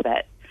 all of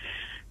that.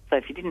 So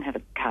if you didn't have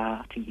a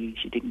car to use,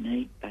 you didn't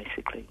eat,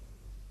 basically.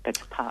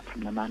 That's apart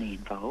from the money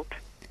involved.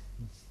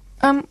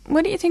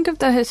 What do you think of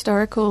the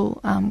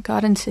historical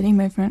Garden City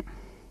movement?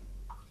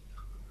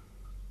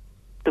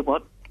 The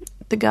what?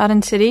 The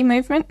Garden City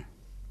movement?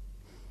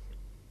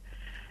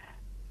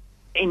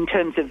 In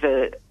terms of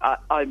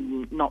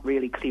I'm not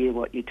really clear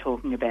what you're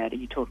talking about. Are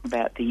you talking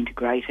about the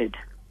integrated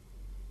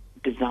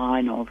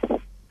design of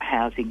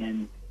housing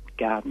and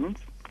gardens?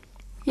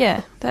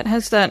 Yeah, that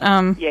has that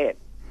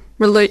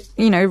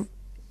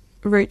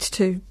roots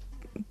to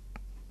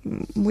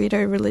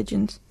weirdo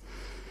religions.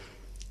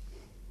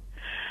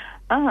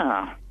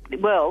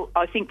 Well,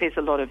 I think there's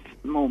a lot of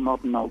more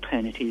modern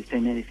alternatives,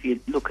 and if you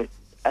look at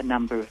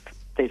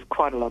there's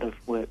quite a lot of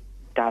work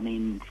done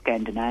in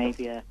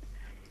Scandinavia,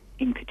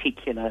 in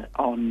particular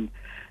on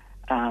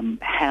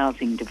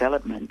housing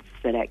developments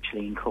that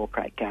actually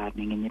incorporate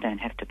gardening, and you don't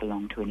have to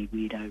belong to any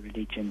weirdo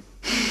religion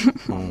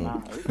on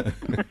those.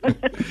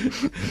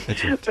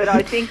 But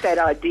I think that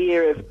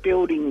idea of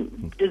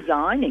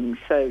designing,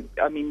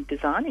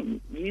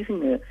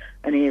 using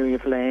an area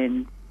of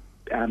land,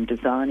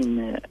 designing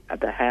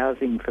the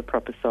housing for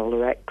proper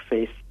solar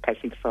access,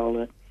 passive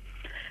solar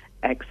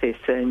access,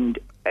 and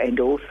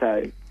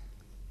also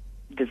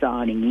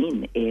designing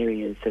in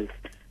areas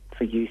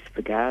for use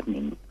for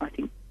gardening. I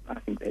think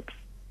that's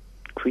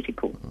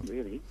critical,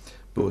 really.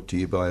 Brought to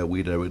you by a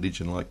weirdo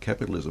religion like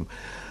capitalism.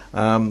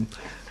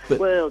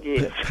 Well,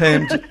 yes.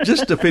 Pam,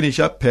 just to finish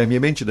up, Pam, you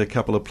mentioned a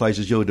couple of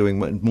places you're doing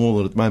more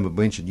than at the moment.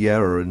 You mentioned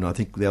Yarra, and I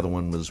think the other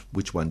one was,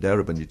 which one,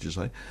 Darebin, did you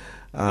say?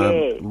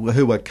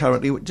 Who are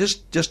currently,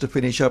 just to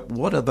finish up,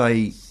 what are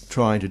they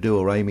trying to do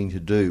or aiming to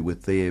do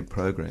with their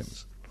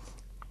programs?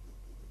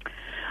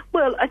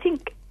 Well, I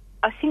think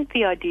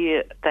the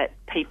idea that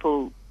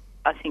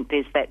I think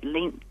there's that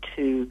link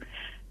to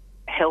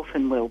health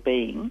and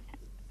well-being,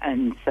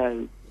 and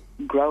so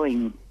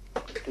growing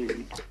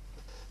food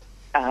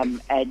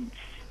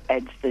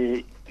adds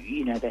the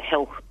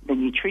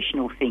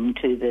nutritional thing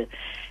to the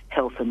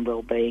health and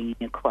well-being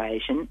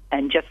equation,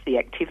 and just the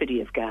activity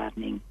of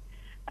gardening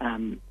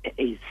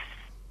is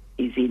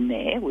in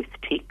there with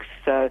ticks.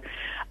 So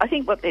I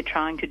think what they're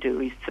trying to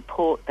do is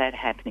support that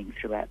happening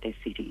throughout their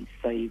cities.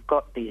 So you've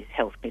got the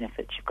health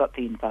benefits, you've got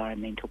the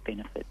environmental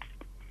benefits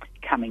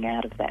coming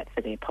out of that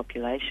for their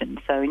population.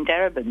 So in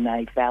Darebin,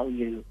 they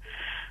value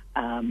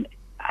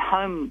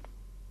home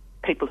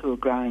people who are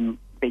growing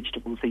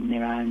vegetables on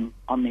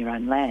their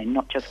own land,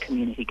 not just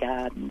community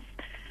gardens.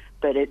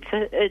 But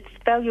it's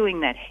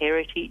valuing that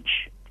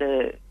heritage,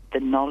 the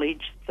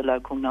knowledge, the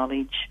local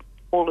knowledge,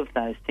 all of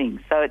those things.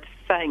 So it's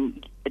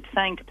saying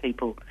to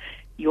people,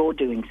 you're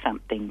doing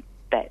something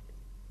that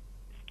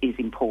is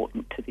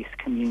important to this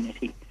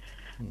community.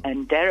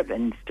 And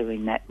Darebin's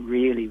doing that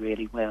really,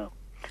 really well.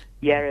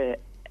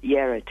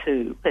 Yarra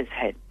too has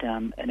had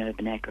an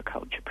urban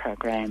agriculture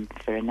program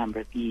for a number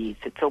of years.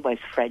 It's always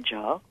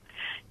fragile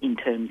in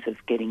terms of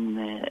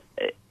getting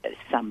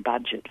some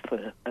budget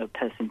for a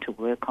person to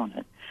work on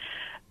it,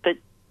 but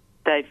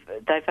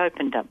they've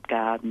opened up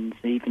gardens,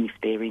 even if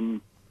they're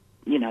in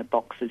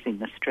boxes in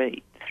the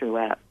street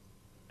throughout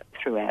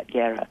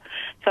Yarra.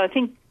 So I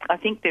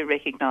think they're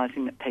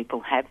recognising that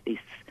people have this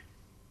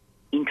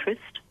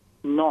interest.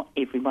 Not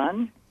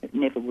everyone, it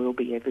never will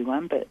be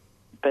everyone, but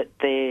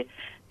they're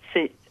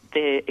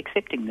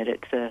accepting that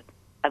it's a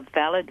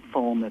valid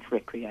form of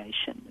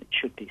recreation that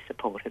should be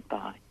supported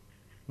by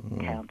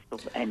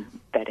council, and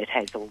that it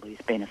has all these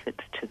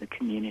benefits to the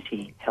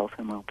community, health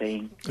and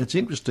well-being. It's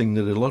interesting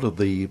that a lot of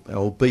the,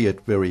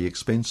 albeit very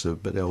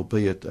expensive, but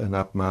albeit an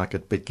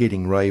upmarket, but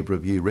getting rave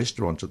review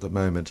restaurants at the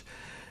moment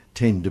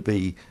tend to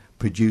be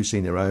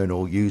producing their own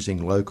or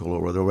using local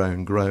or their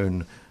own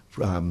grown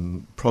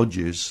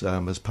produce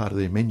as part of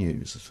their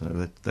menus.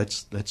 So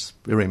that's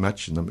very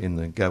much in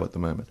the go at the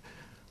moment.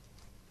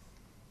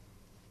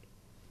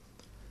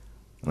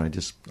 And I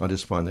just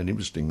find that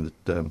interesting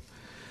that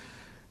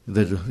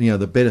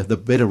the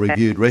better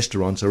reviewed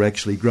restaurants are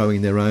actually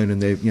growing their own,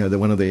 and they're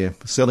one of their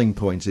selling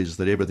points is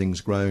that everything's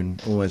grown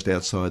almost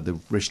outside the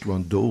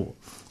restaurant door.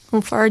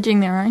 Or foraging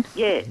their own.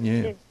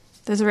 Yeah.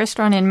 There's a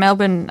restaurant in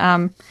Melbourne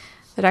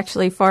that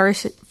actually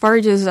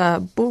forages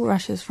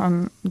bulrushes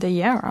from the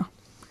Yarra.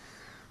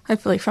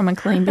 Hopefully from a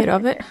clean bit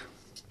of it.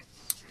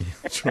 Yeah,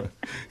 that's right.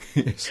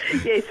 Yes.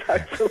 Yes,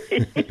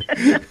 hopefully.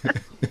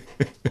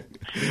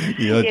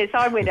 Yeah, yes,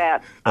 I went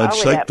out. I'd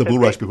shake the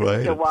bulrush before I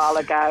ate it a while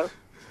ago,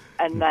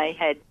 and they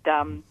had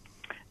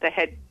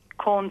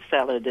corn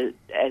salad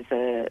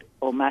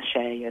or mache.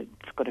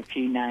 It's got a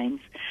few names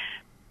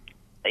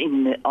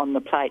on the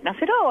plate, and I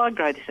said, "Oh, I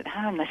grow this at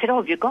home." They said, "Oh,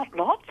 have you got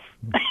lots?"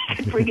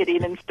 Bring it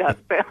in and start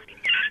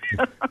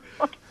selling.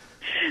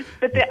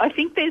 But I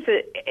think there's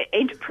an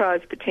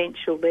enterprise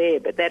potential there,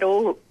 but that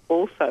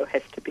also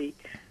has to be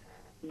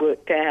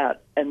worked out,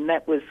 and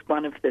that was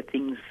one of the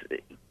things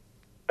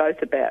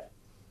both about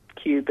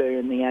Cuba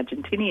and the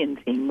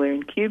Argentinian thing, where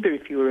in Cuba,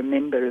 if you were a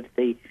member of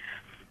the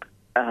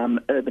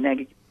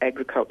urban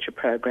agriculture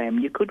program,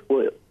 you could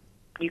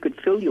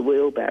fill your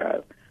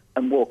wheelbarrow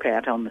and walk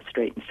out on the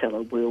street and sell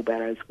a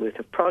wheelbarrow's worth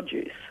of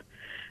produce.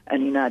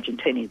 And in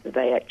Argentina,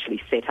 they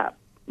actually set up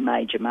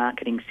major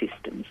marketing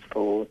systems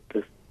for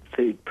the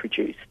food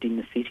produced in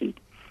the city.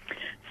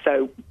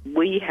 So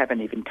we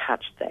haven't even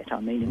touched that. I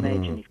mean,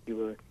 imagine if you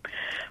were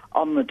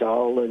on the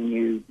dole and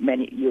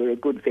you're a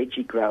good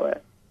veggie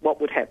grower. What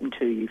would happen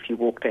to you if you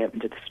walked out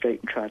into the street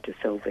and tried to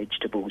sell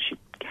vegetables? You'd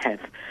have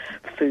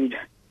food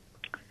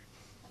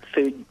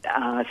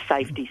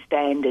safety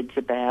standards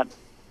about.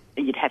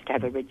 You'd have to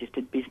have a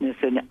registered business,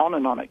 and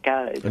on it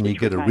goes. And you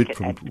get a writ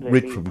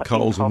from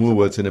Coles and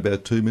Woolworths in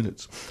about 2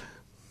 minutes.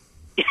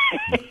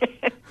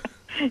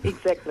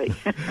 Exactly.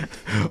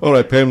 All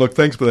right, Pam, look,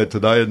 thanks for that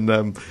today,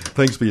 and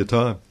thanks for your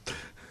time.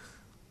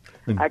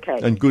 Okay.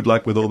 And good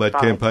luck with all that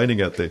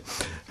campaigning out there.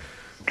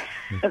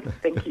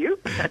 Thank you.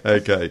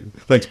 Okay.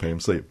 Thanks, Pam.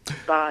 See you.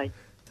 Bye.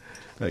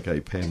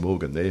 Okay, Pam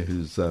Morgan there,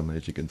 who's,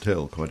 as you can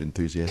tell, quite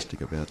enthusiastic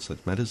about such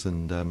matters,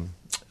 and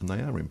they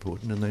are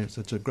important, and it's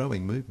a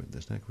growing movement,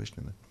 there's no question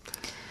of that.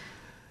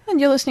 And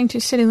you're listening to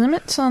City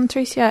Limits on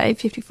 3CR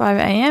 8:55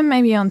 AM,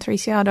 maybe on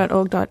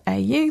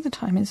 3cr.org.au. The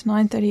time is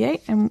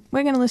 9:38, and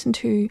we're going to listen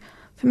to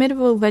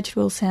Formidable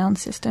Vegetable Sound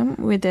System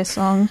with their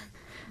song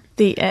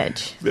The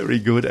Edge. Very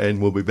good, and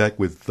we'll be back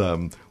with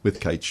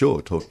Kate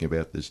Shaw talking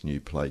about this new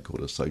play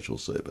called A Social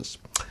Service.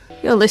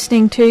 You're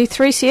listening to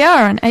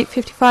 3CR on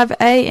 8:55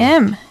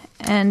 AM,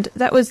 and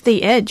that was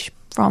The Edge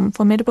from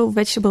Formidable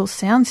Vegetable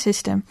Sound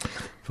System.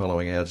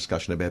 Following our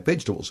discussion about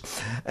vegetables.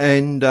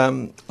 And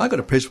I got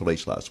a press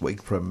release last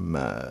week from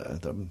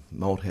the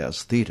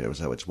Malthouse Theatre,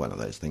 so it's one of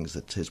those things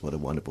that says what a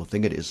wonderful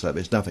thing it is. So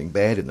there's nothing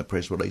bad in the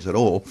press release at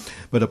all.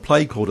 But a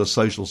play called A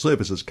Social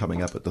Service is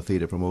coming up at the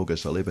theatre from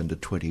August 11 to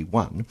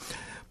 21.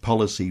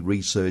 Policy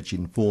research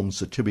informs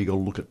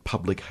satirical look at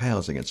public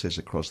housing, it says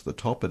across the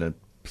top, and it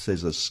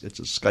says it's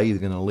a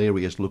scathing and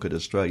hilarious look at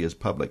Australia's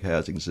public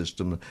housing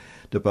system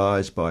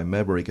devised by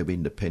maverick of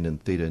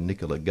independent theatre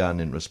Nicola Gunn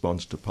in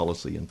response to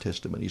policy and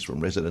testimonies from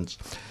residents.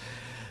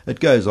 It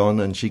goes on,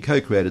 and she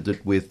co-created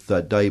it with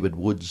David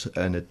Woods,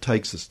 and it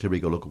takes a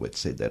satirical look at, we've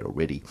said that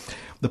already.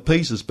 The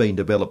piece has been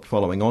developed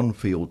following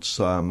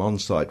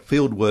on-site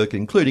field work,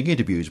 including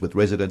interviews with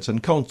residents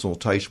and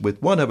consultation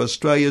with one of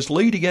Australia's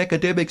leading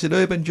academics in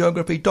urban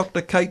geography,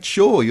 Dr. Kate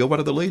Shaw. You're one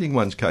of the leading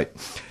ones, Kate.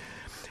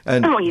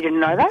 And, you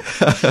didn't know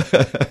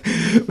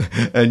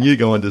that. And you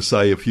go on to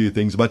say a few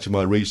things. Much of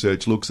my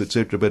research looks,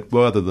 etc. But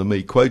rather than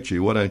me quote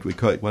you, why don't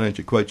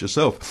you quote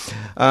yourself,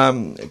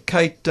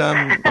 Kate?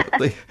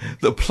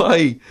 The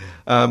play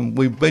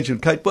we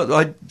mentioned, Kate. But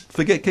I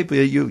forget. Are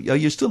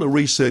you still a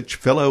research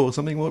fellow or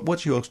something?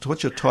 What's your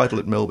title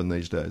at Melbourne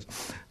these days?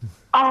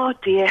 Oh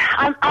dear,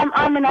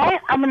 I'm an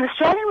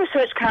Australian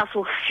Research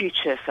Council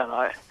Future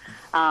Fellow,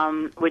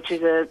 which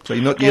is a. So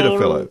you're not yet a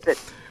fellow.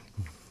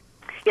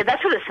 Yeah,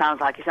 that's what it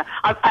sounds like.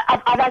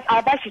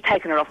 I've actually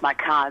taken it off my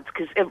cards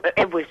because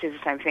everybody says the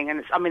same thing,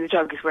 and the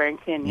joke is wearing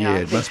thin. You know,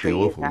 it must be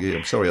awful. Yeah,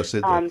 I'm sorry I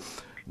said that.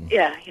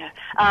 Yeah.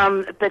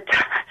 But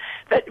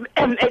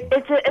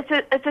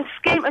it's a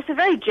scheme. It's a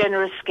very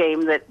generous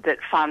scheme that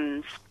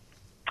funds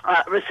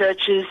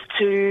researchers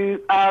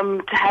to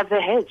have their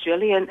heads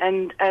really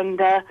and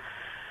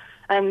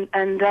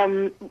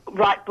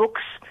write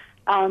books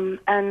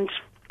and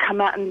come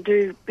out and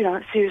do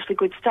seriously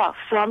good stuff.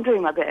 So I'm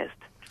doing my best.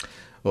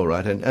 All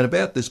right, and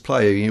about this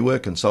play, you were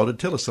consulted.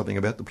 Tell us something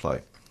about the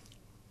play.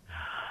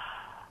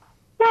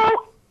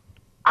 Well,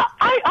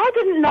 I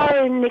didn't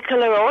know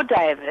Nicola or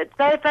David.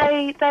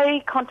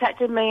 They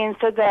contacted me and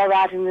said they were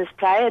writing this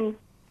play,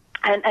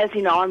 and as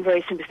you know, I'm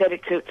very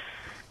sympathetic to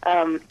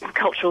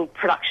cultural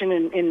production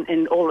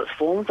in all its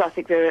forms. I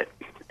think there's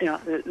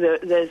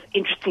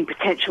interesting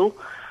potential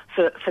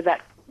for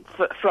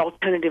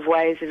alternative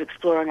ways of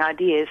exploring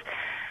ideas.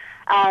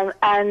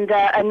 And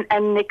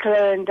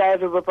Nicola and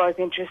David were both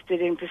interested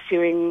in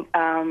pursuing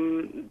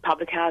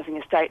public housing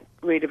estate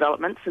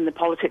redevelopments and the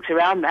politics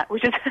around that,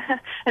 which is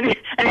an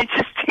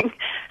interesting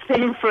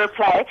theme for a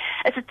play.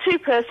 It's a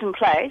two-person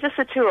play, just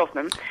the two of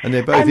them. And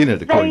they're both in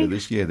it, according to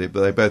this. Yeah, they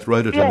both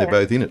wrote it, and they're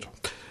both in it.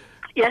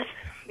 Yes,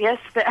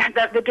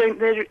 they're doing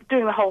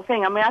the whole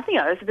thing. I think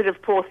there's a bit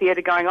of poor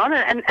theatre going on,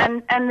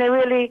 and they're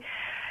really.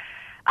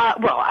 I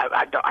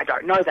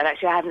don't know that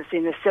actually. I haven't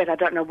seen the set. I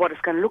don't know what it's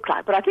going to look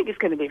like, but I think it's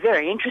going to be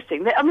very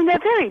interesting. They're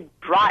very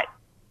bright,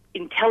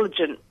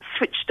 intelligent,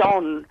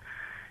 switched-on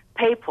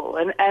people,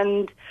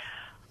 and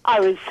I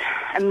was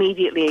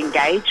immediately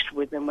engaged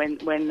with them when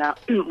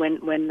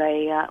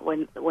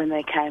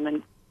they came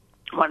and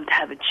wanted to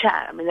have a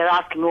chat. They're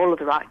asking all of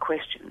the right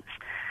questions.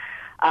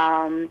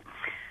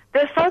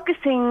 They're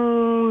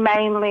focusing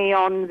mainly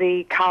on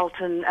the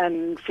Carlton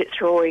and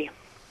Fitzroy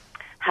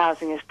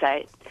housing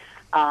estates,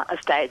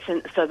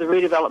 and so the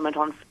redevelopment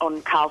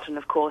on Carlton,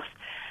 of course,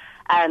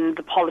 and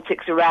the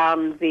politics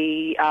around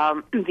the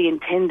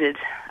intended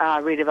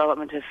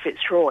redevelopment of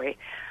Fitzroy,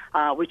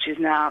 which is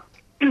now,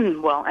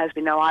 well, as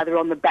we know, either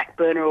on the back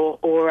burner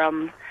or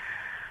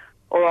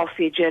off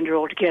the agenda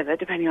altogether,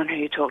 depending on who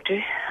you talk to.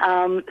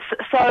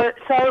 So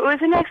it was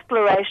an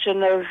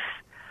exploration of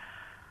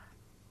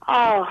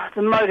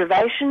the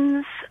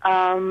motivations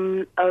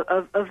of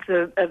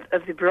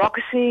the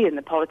bureaucracy and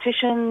the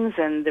politicians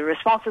and the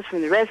responses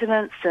from the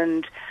residents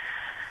and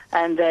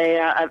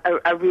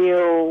a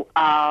real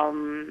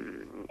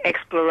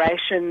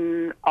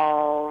exploration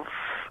of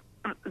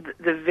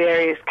the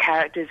various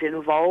characters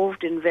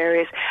involved in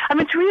various.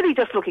 It's really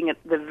just looking at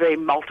the very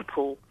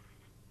multiple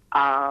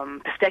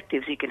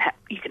perspectives you can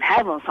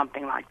have on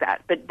something like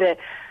that, but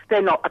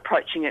they're not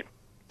approaching it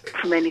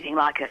from anything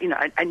like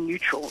a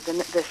neutral.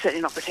 They're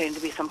certainly not pretending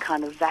to be some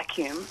kind of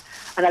vacuum,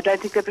 and I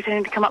don't think they're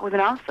pretending to come up with an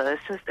answer.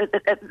 It's just,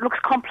 it looks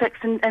complex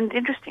and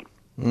interesting.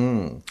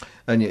 And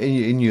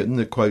in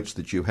the quotes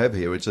that you have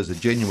here, it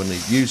says,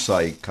 you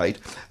say, Kate,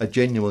 a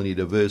genuinely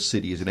diverse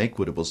city is an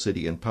equitable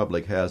city, and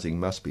public housing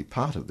must be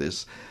part of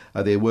this.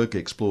 Their work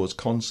explores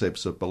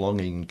concepts of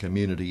belonging and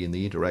community in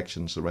the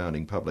interaction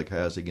surrounding public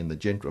housing in the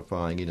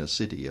gentrifying inner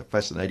city, a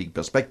fascinating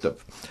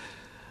perspective.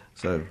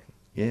 So,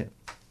 yeah.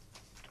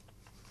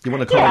 Do you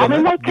want to comment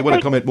on that? Do you want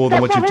to comment more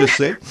than what you've just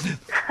said?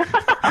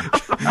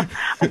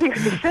 I think I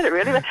just said it,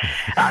 really. But,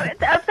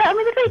 I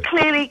mean, they very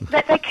clearly,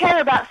 they care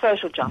about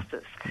social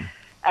justice.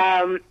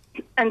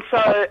 And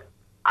so,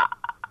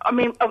 I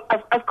mean,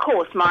 of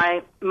course,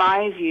 my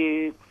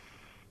view,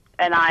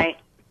 and I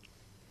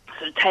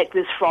sort of take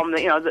this from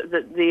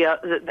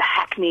the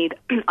hackneyed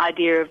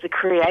idea of the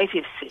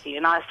creative city,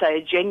 and I say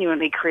a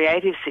genuinely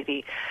creative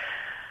city,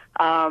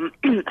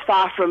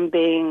 far from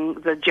being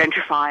the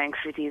gentrifying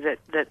city that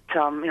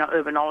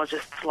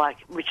urbanologists like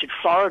Richard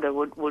Florida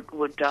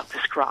would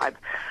describe.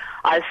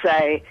 I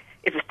say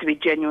if it's to be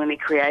genuinely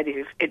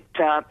creative, it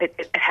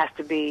has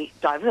to be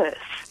diverse.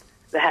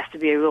 There has to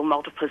be a real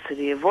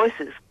multiplicity of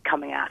voices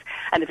coming out,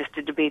 and if it's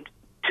to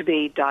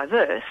be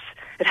diverse,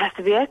 it has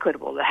to be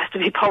equitable. There has to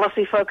be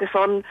policy focus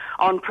on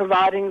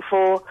providing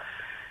for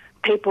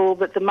people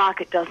that the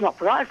market does not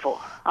provide for,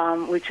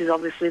 which is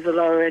obviously the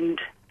lower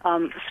end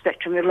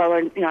spectrum, the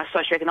lower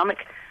socioeconomic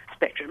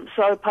spectrum.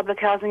 So public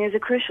housing is a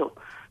crucial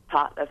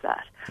part of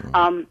that.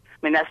 I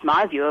mean, that's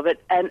my view of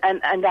it, and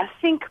I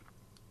think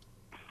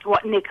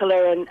what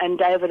Nicola and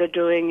David are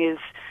doing is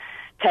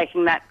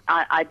taking that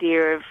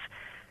idea of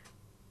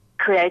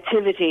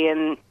creativity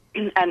and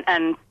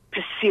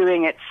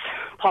pursuing its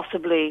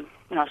possibly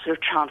sort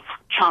of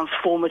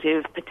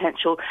transformative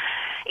potential.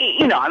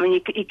 I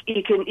mean,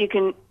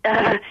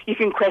 you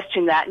can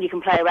question that and you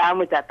can play around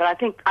with that, but I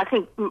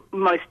think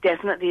most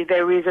definitely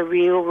there is a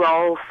real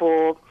role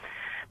for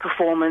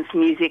performance,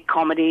 music,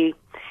 comedy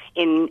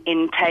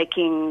in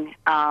taking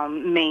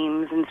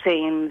memes and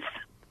themes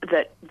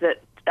that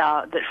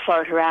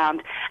float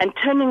around and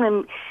turning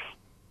them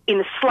in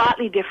a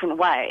slightly different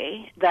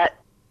way that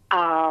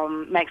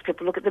makes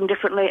people look at them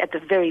differently. At the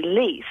very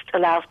least,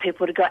 allows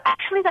people to go,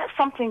 actually, that's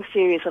something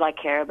serious that I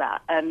care about,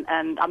 and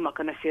I'm not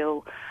going to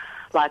feel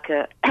like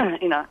an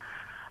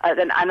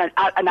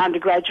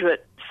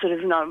undergraduate sort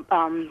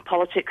of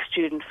politics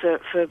student for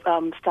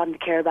starting to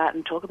care about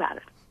and talk about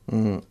it.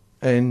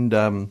 And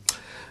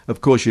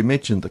of course, you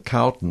mentioned the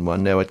Carlton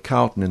one. Now, at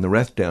Carlton in the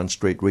Rathdown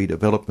Street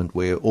redevelopment,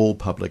 where all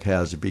public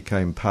housing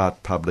became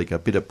part public, a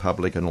bit of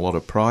public and a lot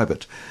of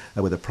private,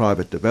 with a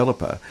private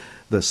developer,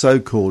 the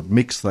so-called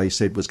mix they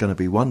said was going to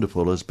be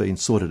wonderful has been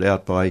sorted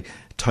out by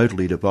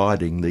totally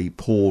dividing the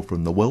poor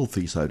from the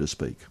wealthy, so to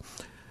speak.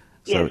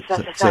 Yes,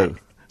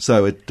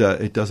 so it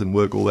doesn't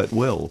work all that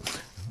well.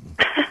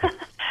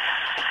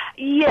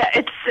 Yeah,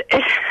 it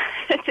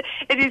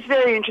is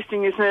very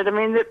interesting, isn't it? I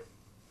mean,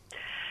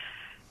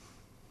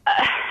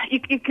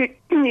 you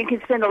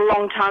could spend a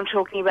long time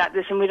talking about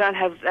this, and we don't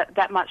have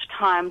that much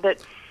time.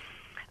 But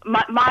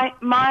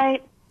my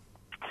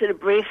sort of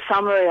brief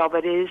summary of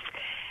it is,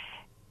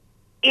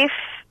 if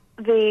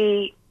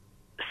the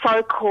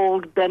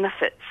so-called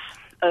benefits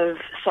of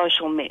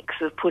social mix,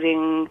 of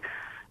putting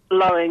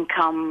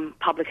low-income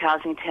public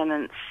housing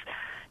tenants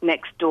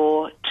next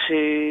door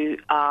to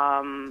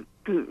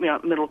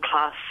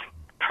middle-class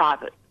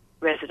private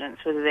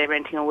residents, whether they're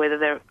renting or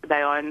whether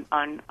they own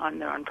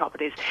their own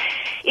properties,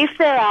 if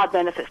there are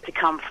benefits to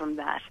come from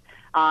that,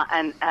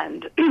 and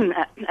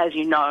as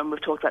you know, and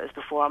we've talked about this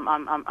before,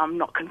 I'm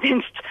not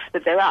convinced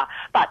that there are,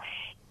 but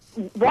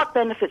what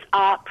benefits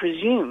are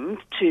presumed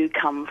to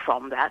come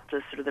from that,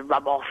 the sort of the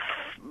rub-off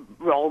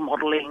role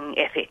modelling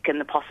ethic and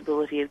the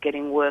possibility of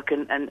getting work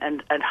and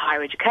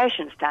higher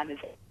education standards,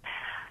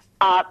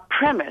 are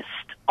premised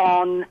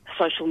on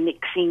social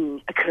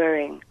mixing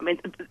occurring. I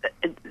mean,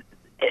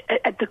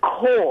 at the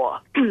core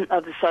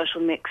of the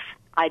social mix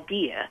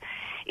idea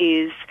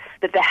is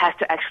that there has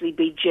to actually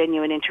be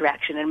genuine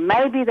interaction, and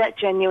maybe that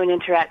genuine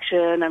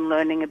interaction and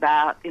learning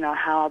about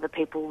how other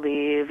people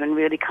live and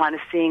really kind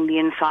of seeing the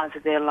insides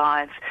of their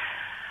lives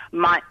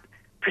might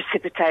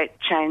precipitate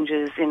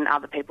changes in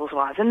other people's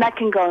lives, and that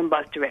can go in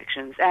both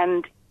directions.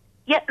 And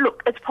yeah,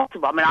 look, it's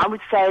possible. I mean, I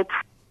would say.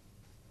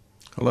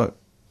 Hello.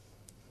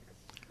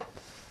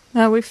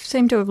 No, we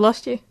seem to have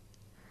lost you.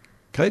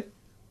 Kate.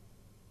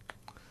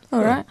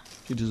 All right.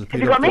 She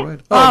disappeared. Have you got me? The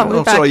road.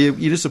 Oh, back. sorry,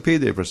 you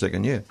disappeared there for a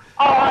second, yeah.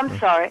 Oh, I'm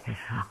sorry. So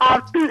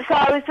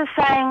I was just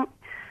saying,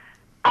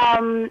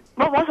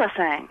 what was I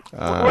saying?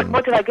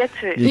 What did I get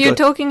to? You're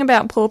talking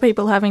about poor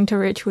people having to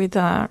reach with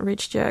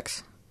rich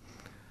jerks.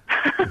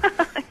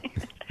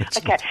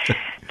 Okay.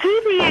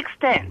 To the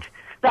extent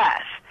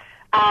that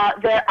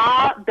there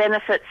are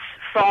benefits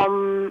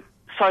from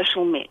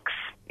social mix,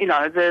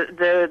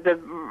 the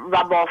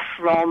rub-off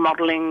role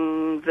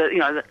modelling,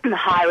 the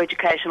higher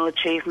educational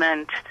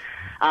achievement,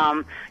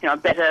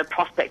 better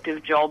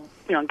prospective job,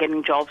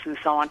 getting jobs and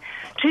so on.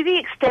 To the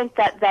extent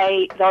that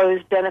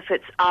those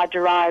benefits are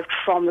derived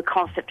from the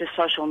concept of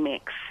social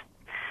mix,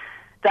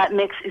 that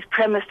mix is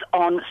premised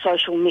on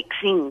social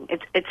mixing.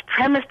 It's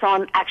premised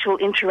on actual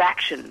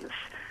interactions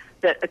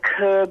that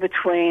occur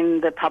between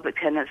the public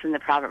tenants and the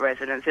private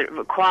residents. It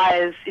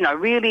requires,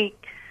 really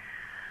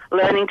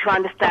learning to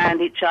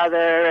understand each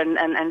other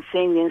and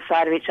seeing the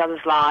inside of each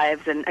other's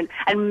lives,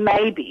 and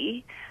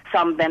maybe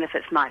some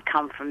benefits might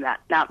come from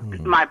that. Now,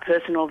 my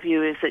personal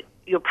view is that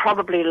you're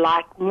probably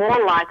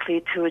more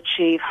likely to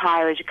achieve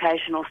higher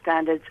educational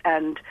standards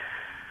and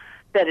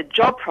better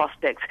job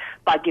prospects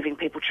by giving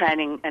people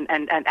training and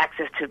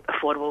access to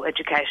affordable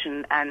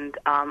education and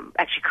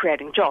actually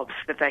creating jobs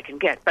that they can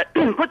get. But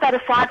put that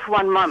aside for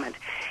one moment.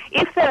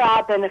 If there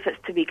are benefits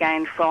to be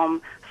gained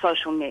from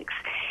social mix,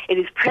 it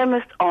is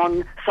premised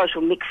on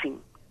social mixing,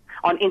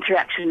 on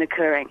interaction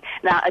occurring.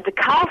 Now, at the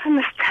Carlton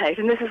Estate,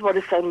 and this is what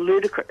is so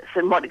ludicrous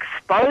and what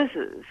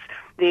exposes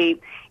the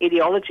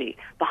ideology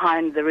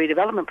behind the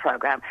redevelopment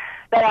program,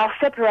 they are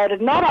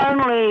separated not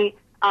only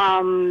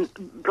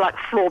like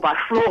floor by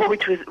floor,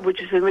 which is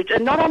enriched,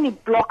 and not only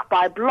block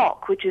by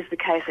block, which is the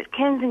case at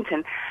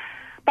Kensington,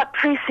 but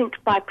precinct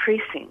by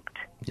precinct,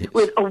 yes,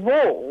 with a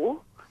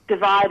wall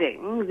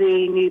dividing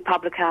the new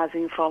public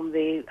housing from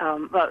the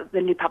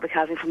new public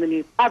housing from the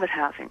new private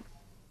housing,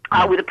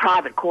 with a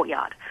private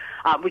courtyard,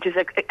 which is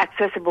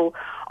accessible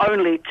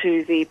only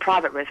to the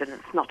private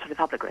residents, not to the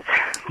public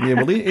residents. Yeah,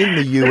 well, in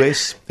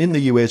the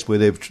US, where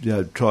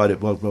they've tried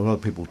it, well, a lot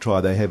of people try.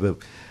 They have a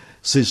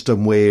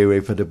system where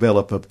if a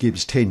developer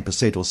gives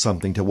 10% or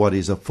something to what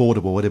is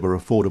affordable, whatever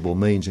affordable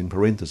means in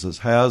parentheses,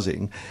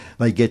 housing,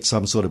 they get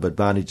some sort of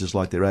advantages,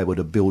 like they're able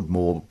to build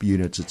more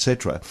units,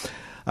 etc.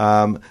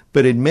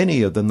 But in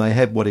many of them, they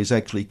have what is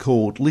actually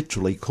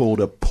literally called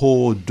a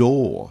poor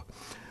door.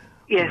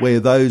 Yes.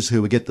 Where those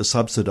who get the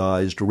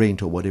subsidised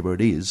rent or whatever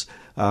it is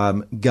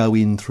go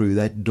in through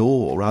that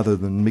door rather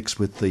than mix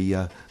with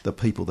the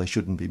people they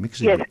shouldn't be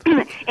mixing with.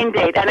 Yes,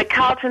 indeed. And at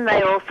Carlton,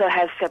 they also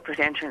have separate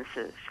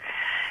entrances.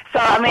 So,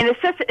 I mean,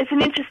 it's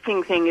an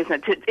interesting thing,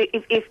 isn't it?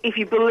 If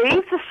you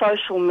believe the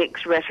social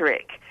mix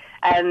rhetoric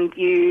and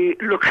you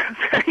look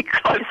very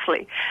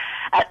closely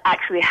at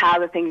actually how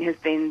the thing has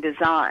been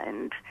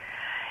designed,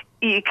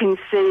 you can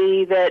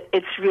see that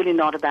it's really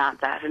not about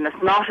that, and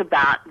it's not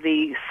about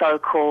the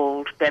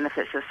so-called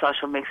benefits of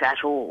social mix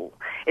at all.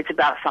 It's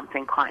about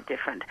something quite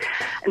different.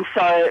 And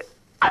so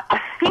I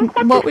think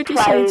what would you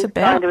say it's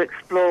about? Going to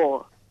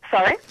explore.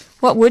 Sorry?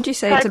 What would you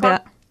say it's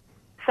about?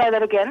 Say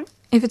that again?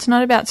 If it's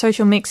not about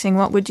social mixing,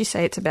 what would you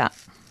say it's about?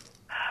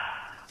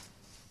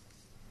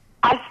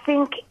 I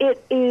think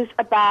it is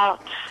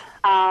about,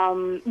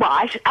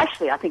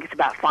 I think it's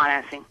about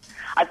financing.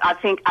 I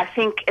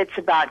think it's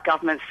about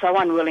governments so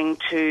unwilling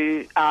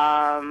to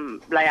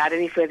lay out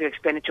any further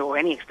expenditure or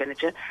any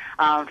expenditure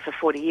for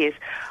 40 years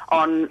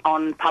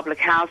on public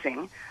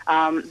housing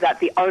that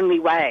the only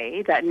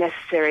way that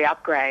necessary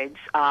upgrades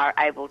are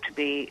able to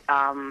be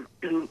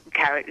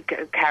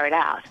carried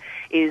out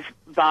is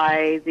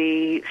by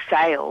the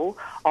sale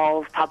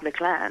of public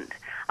land.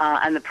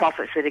 And the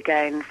profits that are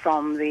gained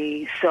from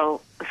the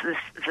sale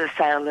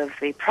of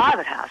the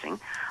private housing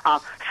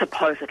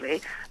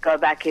supposedly go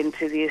back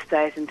into the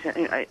estate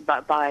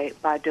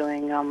by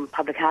doing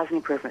public housing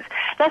improvements.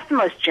 That's the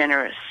most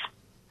generous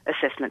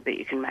assessment that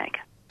you can make.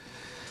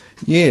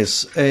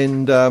 Yes,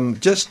 and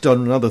just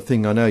on another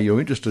thing I know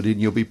you're interested in,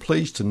 you'll be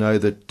pleased to know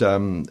that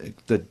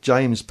that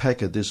James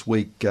Packer this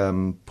week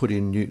put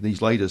in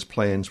these latest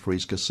plans for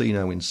his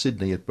casino in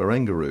Sydney at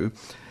Barangaroo,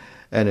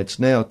 and it's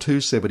now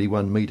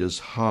 271 metres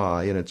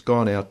high, and it's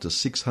gone out to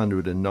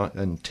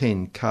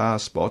 610 car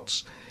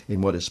spots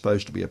in what is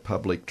supposed to be a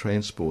public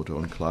transport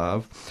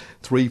enclave,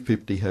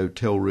 350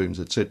 hotel rooms,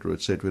 etc.,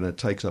 and it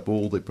takes up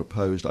all the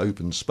proposed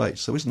open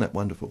space. So isn't that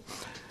wonderful?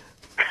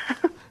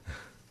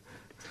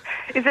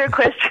 Is there a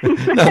question?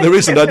 No, there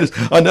isn't.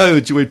 I know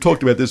that we've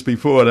talked about this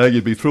before. I know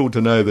you'd be thrilled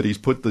to know that he's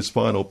put this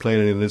final plan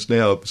in, and it's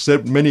now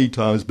many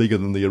times bigger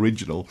than the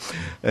original,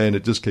 and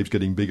it just keeps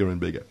getting bigger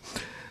and bigger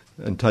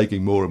and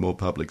taking more and more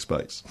public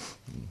space.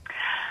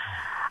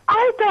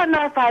 I don't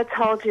know if I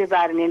told you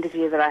about an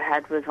interview that I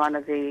had with one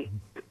of the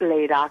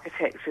lead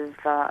architects of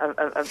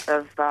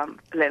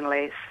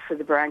Lendlease for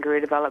the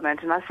Barangaroo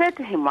development, and I said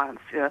to him once,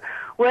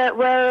 where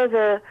are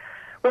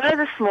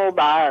the small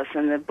bars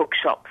and the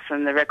bookshops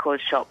and the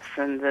record shops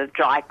and the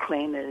dry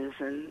cleaners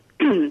and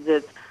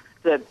the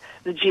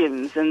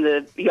gyms and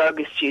the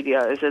yoga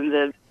studios and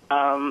the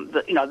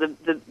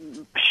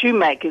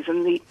shoemakers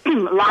and the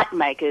light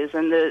makers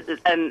and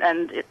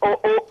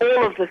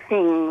all of the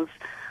things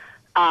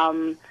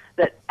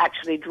that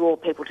actually draw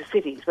people to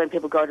cities when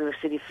people go to a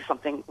city for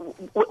something?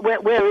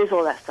 Where is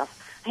all that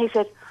stuff? And he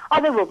said,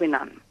 there will be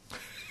none.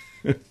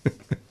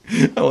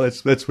 Oh,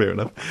 that's fair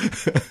enough.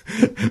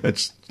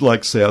 It's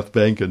like South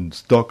Bank and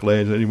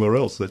Stockland and anywhere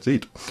else. That's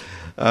it.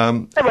 They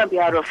won't be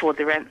able to afford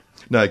the rent.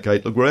 No,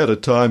 Kate, look, we're out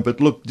of time, but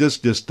look,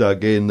 just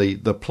again,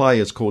 the play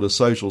is called A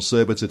Social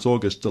Service. It's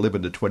August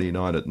 11 to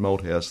 29 at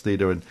Malthouse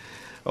Theatre, and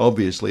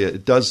obviously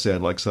it does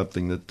sound like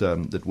something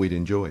that we'd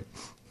enjoy.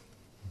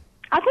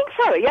 I think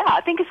so, yeah. I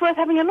think it's worth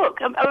having a look.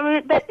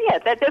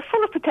 They're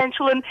full of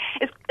potential, and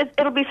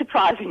it'll be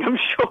surprising, I'm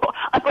sure.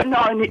 I've got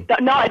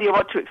no idea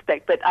what to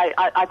expect, but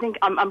I think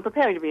I'm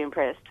preparing to be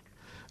impressed.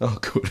 Oh,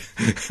 good.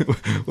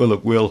 Well,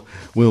 look,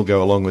 we'll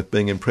go along with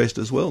being impressed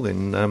as well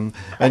then.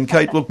 And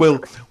Kate, look,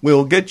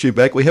 we'll get you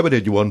back. We haven't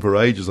had you on for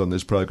ages on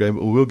this program,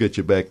 but we'll get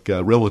you back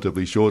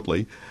relatively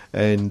shortly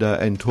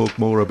and talk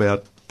more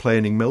about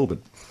planning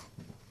Melbourne.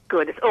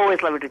 Good. It's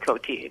always lovely to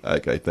talk to you.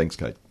 Okay, thanks,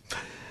 Kate.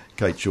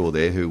 Kate Shaw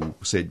there, who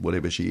said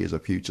whatever she is, a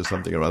future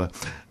something or other,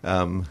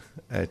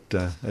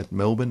 at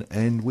Melbourne.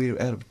 And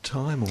we're out of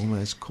time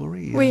almost,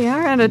 Corey. We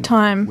are out of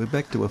time. We're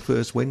back to a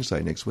first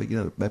Wednesday next week.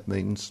 That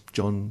means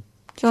John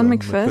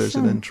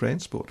McPherson and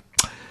Transport.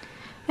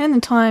 And the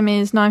time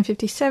is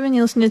 9:57.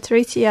 You're listening to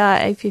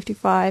 3CR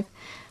 8:55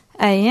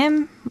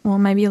 AM, or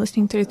maybe you're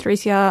listening through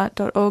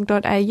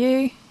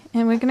 3cr.org.au.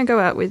 And we're going to go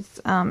out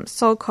with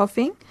Soul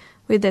Coughing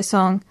with their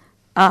song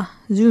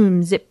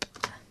Zoom Zip.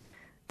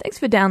 Thanks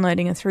for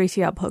downloading a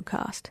 3CR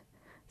podcast.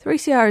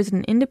 3CR is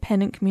an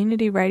independent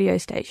community radio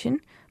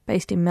station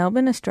based in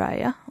Melbourne,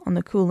 Australia, on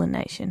the Kulin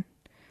Nation.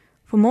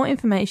 For more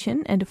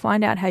information and to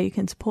find out how you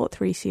can support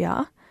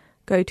 3CR,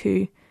 go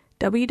to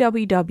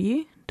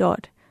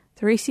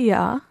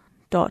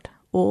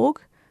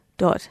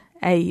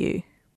www.3cr.org.au.